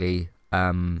really, really.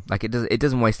 Like it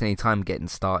doesn't waste any time getting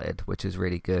started, which is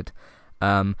really good.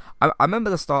 I remember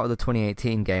the start of the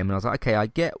 2018 game, and I was like, okay, I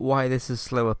get why this is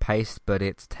slower paced, but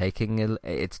it's taking a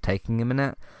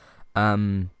minute.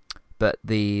 But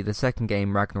the second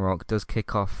game, Ragnarok, does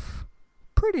kick off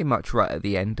pretty much right at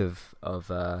the end of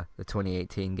the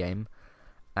 2018 game,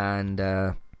 and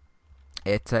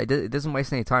it doesn't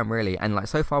waste any time really. And like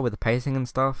so far with the pacing and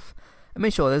stuff, I mean,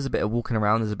 sure, there's a bit of walking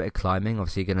around, there's a bit of climbing.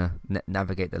 Obviously, you're gonna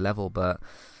navigate the level, but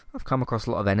I've come across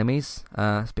a lot of enemies.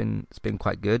 It's been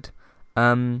quite good.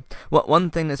 One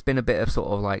thing that's been a bit of sort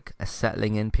of like a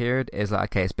settling in period is like,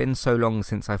 okay, it's been so long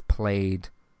since I've played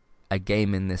a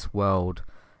game in this world,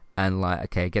 and like,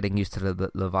 okay, getting used to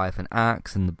the Leviathan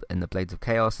axe and the Blades of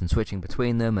Chaos and switching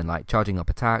between them and like charging up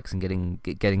attacks and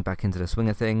getting back into the swing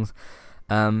of things.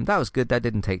 That was good. That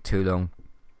didn't take too long,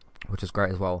 which is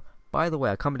great as well. By the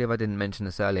way, I can't believe I didn't mention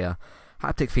this earlier.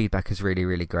 Haptic feedback is really,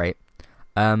 really great.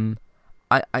 I've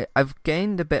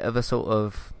gained a bit of a sort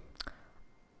of,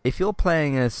 if you're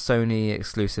playing a Sony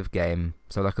exclusive game,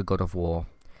 so like a God of War,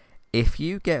 if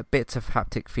you get bits of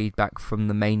haptic feedback from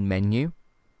the main menu,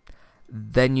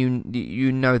 then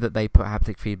you know that they put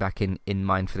haptic feedback in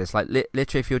mind for this. Like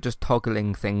literally, if you're just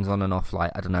toggling things on and off,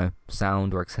 like I don't know,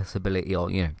 sound or accessibility or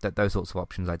those sorts of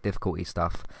options, like difficulty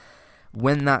stuff,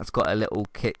 when that's got a little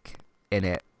kick in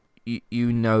it,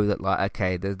 you know that like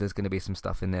okay, there's going to be some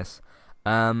stuff in this.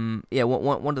 One of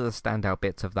the standout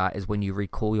bits of that is when you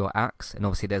recall your axe, and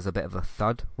obviously there's a bit of a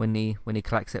thud when he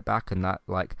collects it back, and that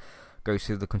like goes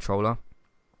through the controller.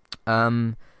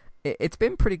 It's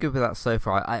been pretty good with that so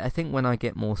far. I think when I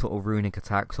get more sort of runic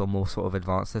attacks or more sort of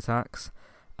advanced attacks,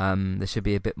 there should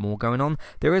be a bit more going on.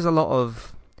 There is a lot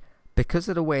of, because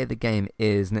of the way the game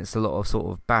is, and it's a lot of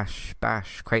sort of bash.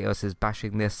 Kratos is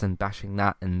bashing this and bashing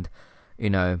that, and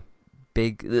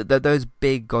those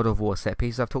big God of War set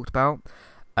pieces I've talked about.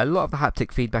 A lot of the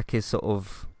haptic feedback is sort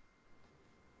of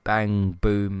bang,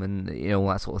 boom, and all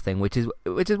that sort of thing, which is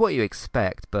what you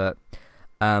expect, but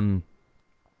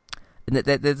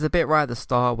there's a bit right at the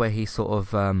start where he's sort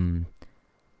of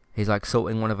he's like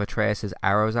sorting one of Atreus'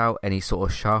 arrows out, and he's sort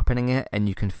of sharpening it, and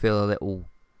you can feel a little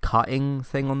cutting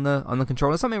thing on the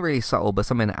controller. Something really subtle, but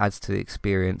something that adds to the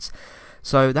experience.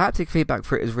 So the haptic feedback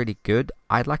for it is really good.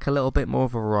 I'd like a little bit more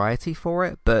variety for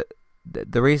it, but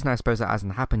the reason I suppose that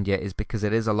hasn't happened yet is because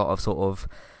it is a lot of sort of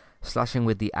slashing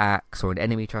with the axe, or an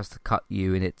enemy tries to cut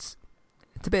you, and it's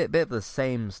a bit of the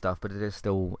same stuff, but it is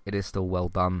still well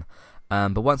done.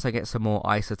 But once I get some more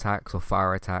ice attacks or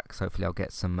fire attacks, hopefully I'll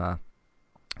get some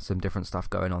different stuff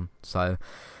going on. So,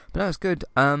 but no, it's good.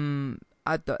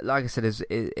 Like I said,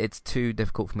 it's too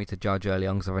difficult for me to judge early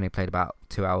on because I've only played about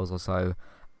 2 hours or so.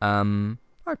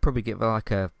 I'd probably give it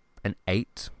like an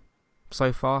 8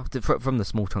 so far from the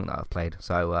small chunk that I've played.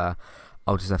 So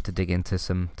I'll just have to dig into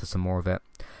some more of it.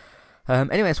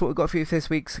 Anyway, that's what we've got for you for this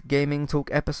week's Gaming Talk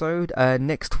episode.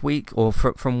 Next week, or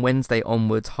from Wednesday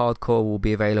onwards, Hardcore will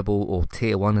be available, or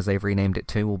Tier 1 as they've renamed it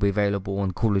to, will be available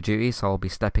on Call of Duty, so I'll be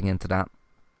stepping into that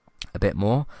a bit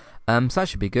more. So that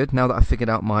should be good, now that I've figured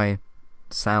out my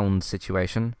sound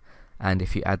situation, and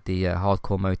if you add the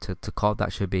Hardcore mode to COD,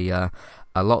 that should be a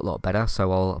lot better,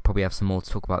 so I'll probably have some more to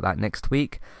talk about that next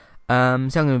week. So I'm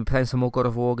going to be playing some more God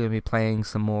of War, going to be playing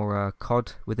some more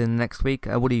COD within the next week.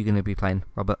 What are you going to be playing,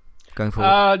 Robert? Going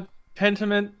forward?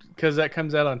 Pentiment, because that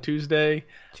comes out on Tuesday.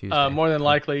 More than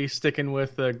likely sticking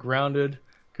with Grounded,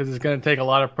 because it's going to take a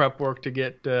lot of prep work to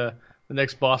get the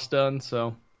next boss done.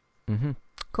 So,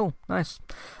 Cool, nice.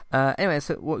 Anyway,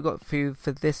 so what we've got for you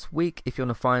for this week, if you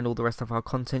want to find all the rest of our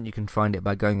content, you can find it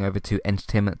by going over to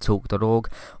entertainmenttalk.org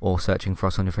or searching for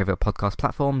us on your favourite podcast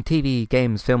platform. TV,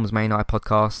 games, films, main eye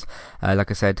podcasts.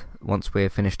 Like I said, once we're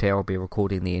finished here, I'll be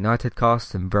recording the United cast.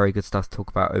 Some very good stuff to talk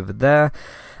about over there.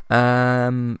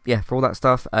 For all that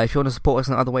stuff, if you want to support us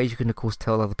in other ways, you can of course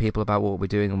tell other people about what we're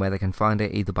doing and where they can find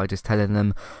it, either by just telling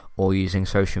them or using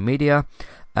social media.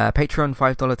 Patreon,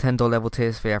 $5, $10 level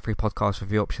tiers for free podcast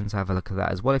review options. Have a look at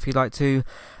that as well if you'd like to.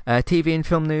 TV and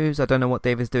film news, I don't know what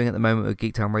David's doing at the moment with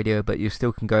Geektown Radio, but you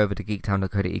still can go over to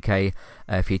geektown.co.uk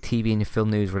for your TV and your film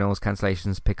news, renewals,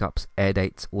 cancellations, pickups, air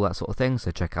dates, all that sort of thing,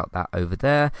 so check out that over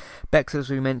there. Bex, as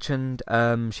we mentioned,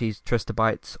 she's Trista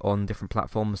Bytes on different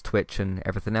platforms, Twitch and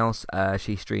everything else.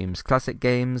 She streams classic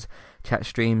games, chat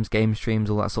streams, game streams,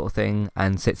 all that sort of thing,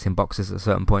 and sits in boxes at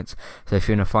certain points. So if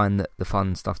you want to find the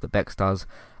fun stuff that Bex does,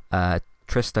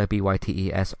 Trista,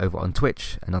 BYTES, over on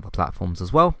Twitch and other platforms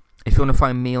as well. If you want to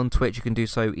find me on Twitch, you can do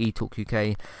so,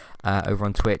 eTalkUK, over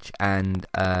on Twitch, and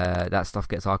that stuff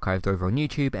gets archived over on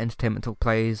YouTube, Entertainment Talk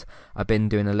Plays. I've been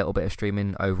doing a little bit of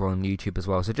streaming over on YouTube as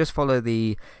well, so just follow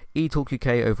the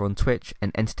eTalkUK over on Twitch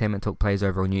and Entertainment Talk Plays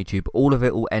over on YouTube. All of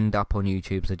it will end up on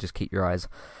YouTube, so just keep your eyes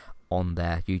on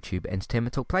their YouTube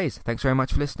Entertainment Talk Plays. Thanks very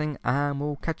much for listening, and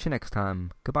we'll catch you next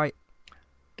time. Goodbye.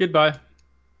 Goodbye.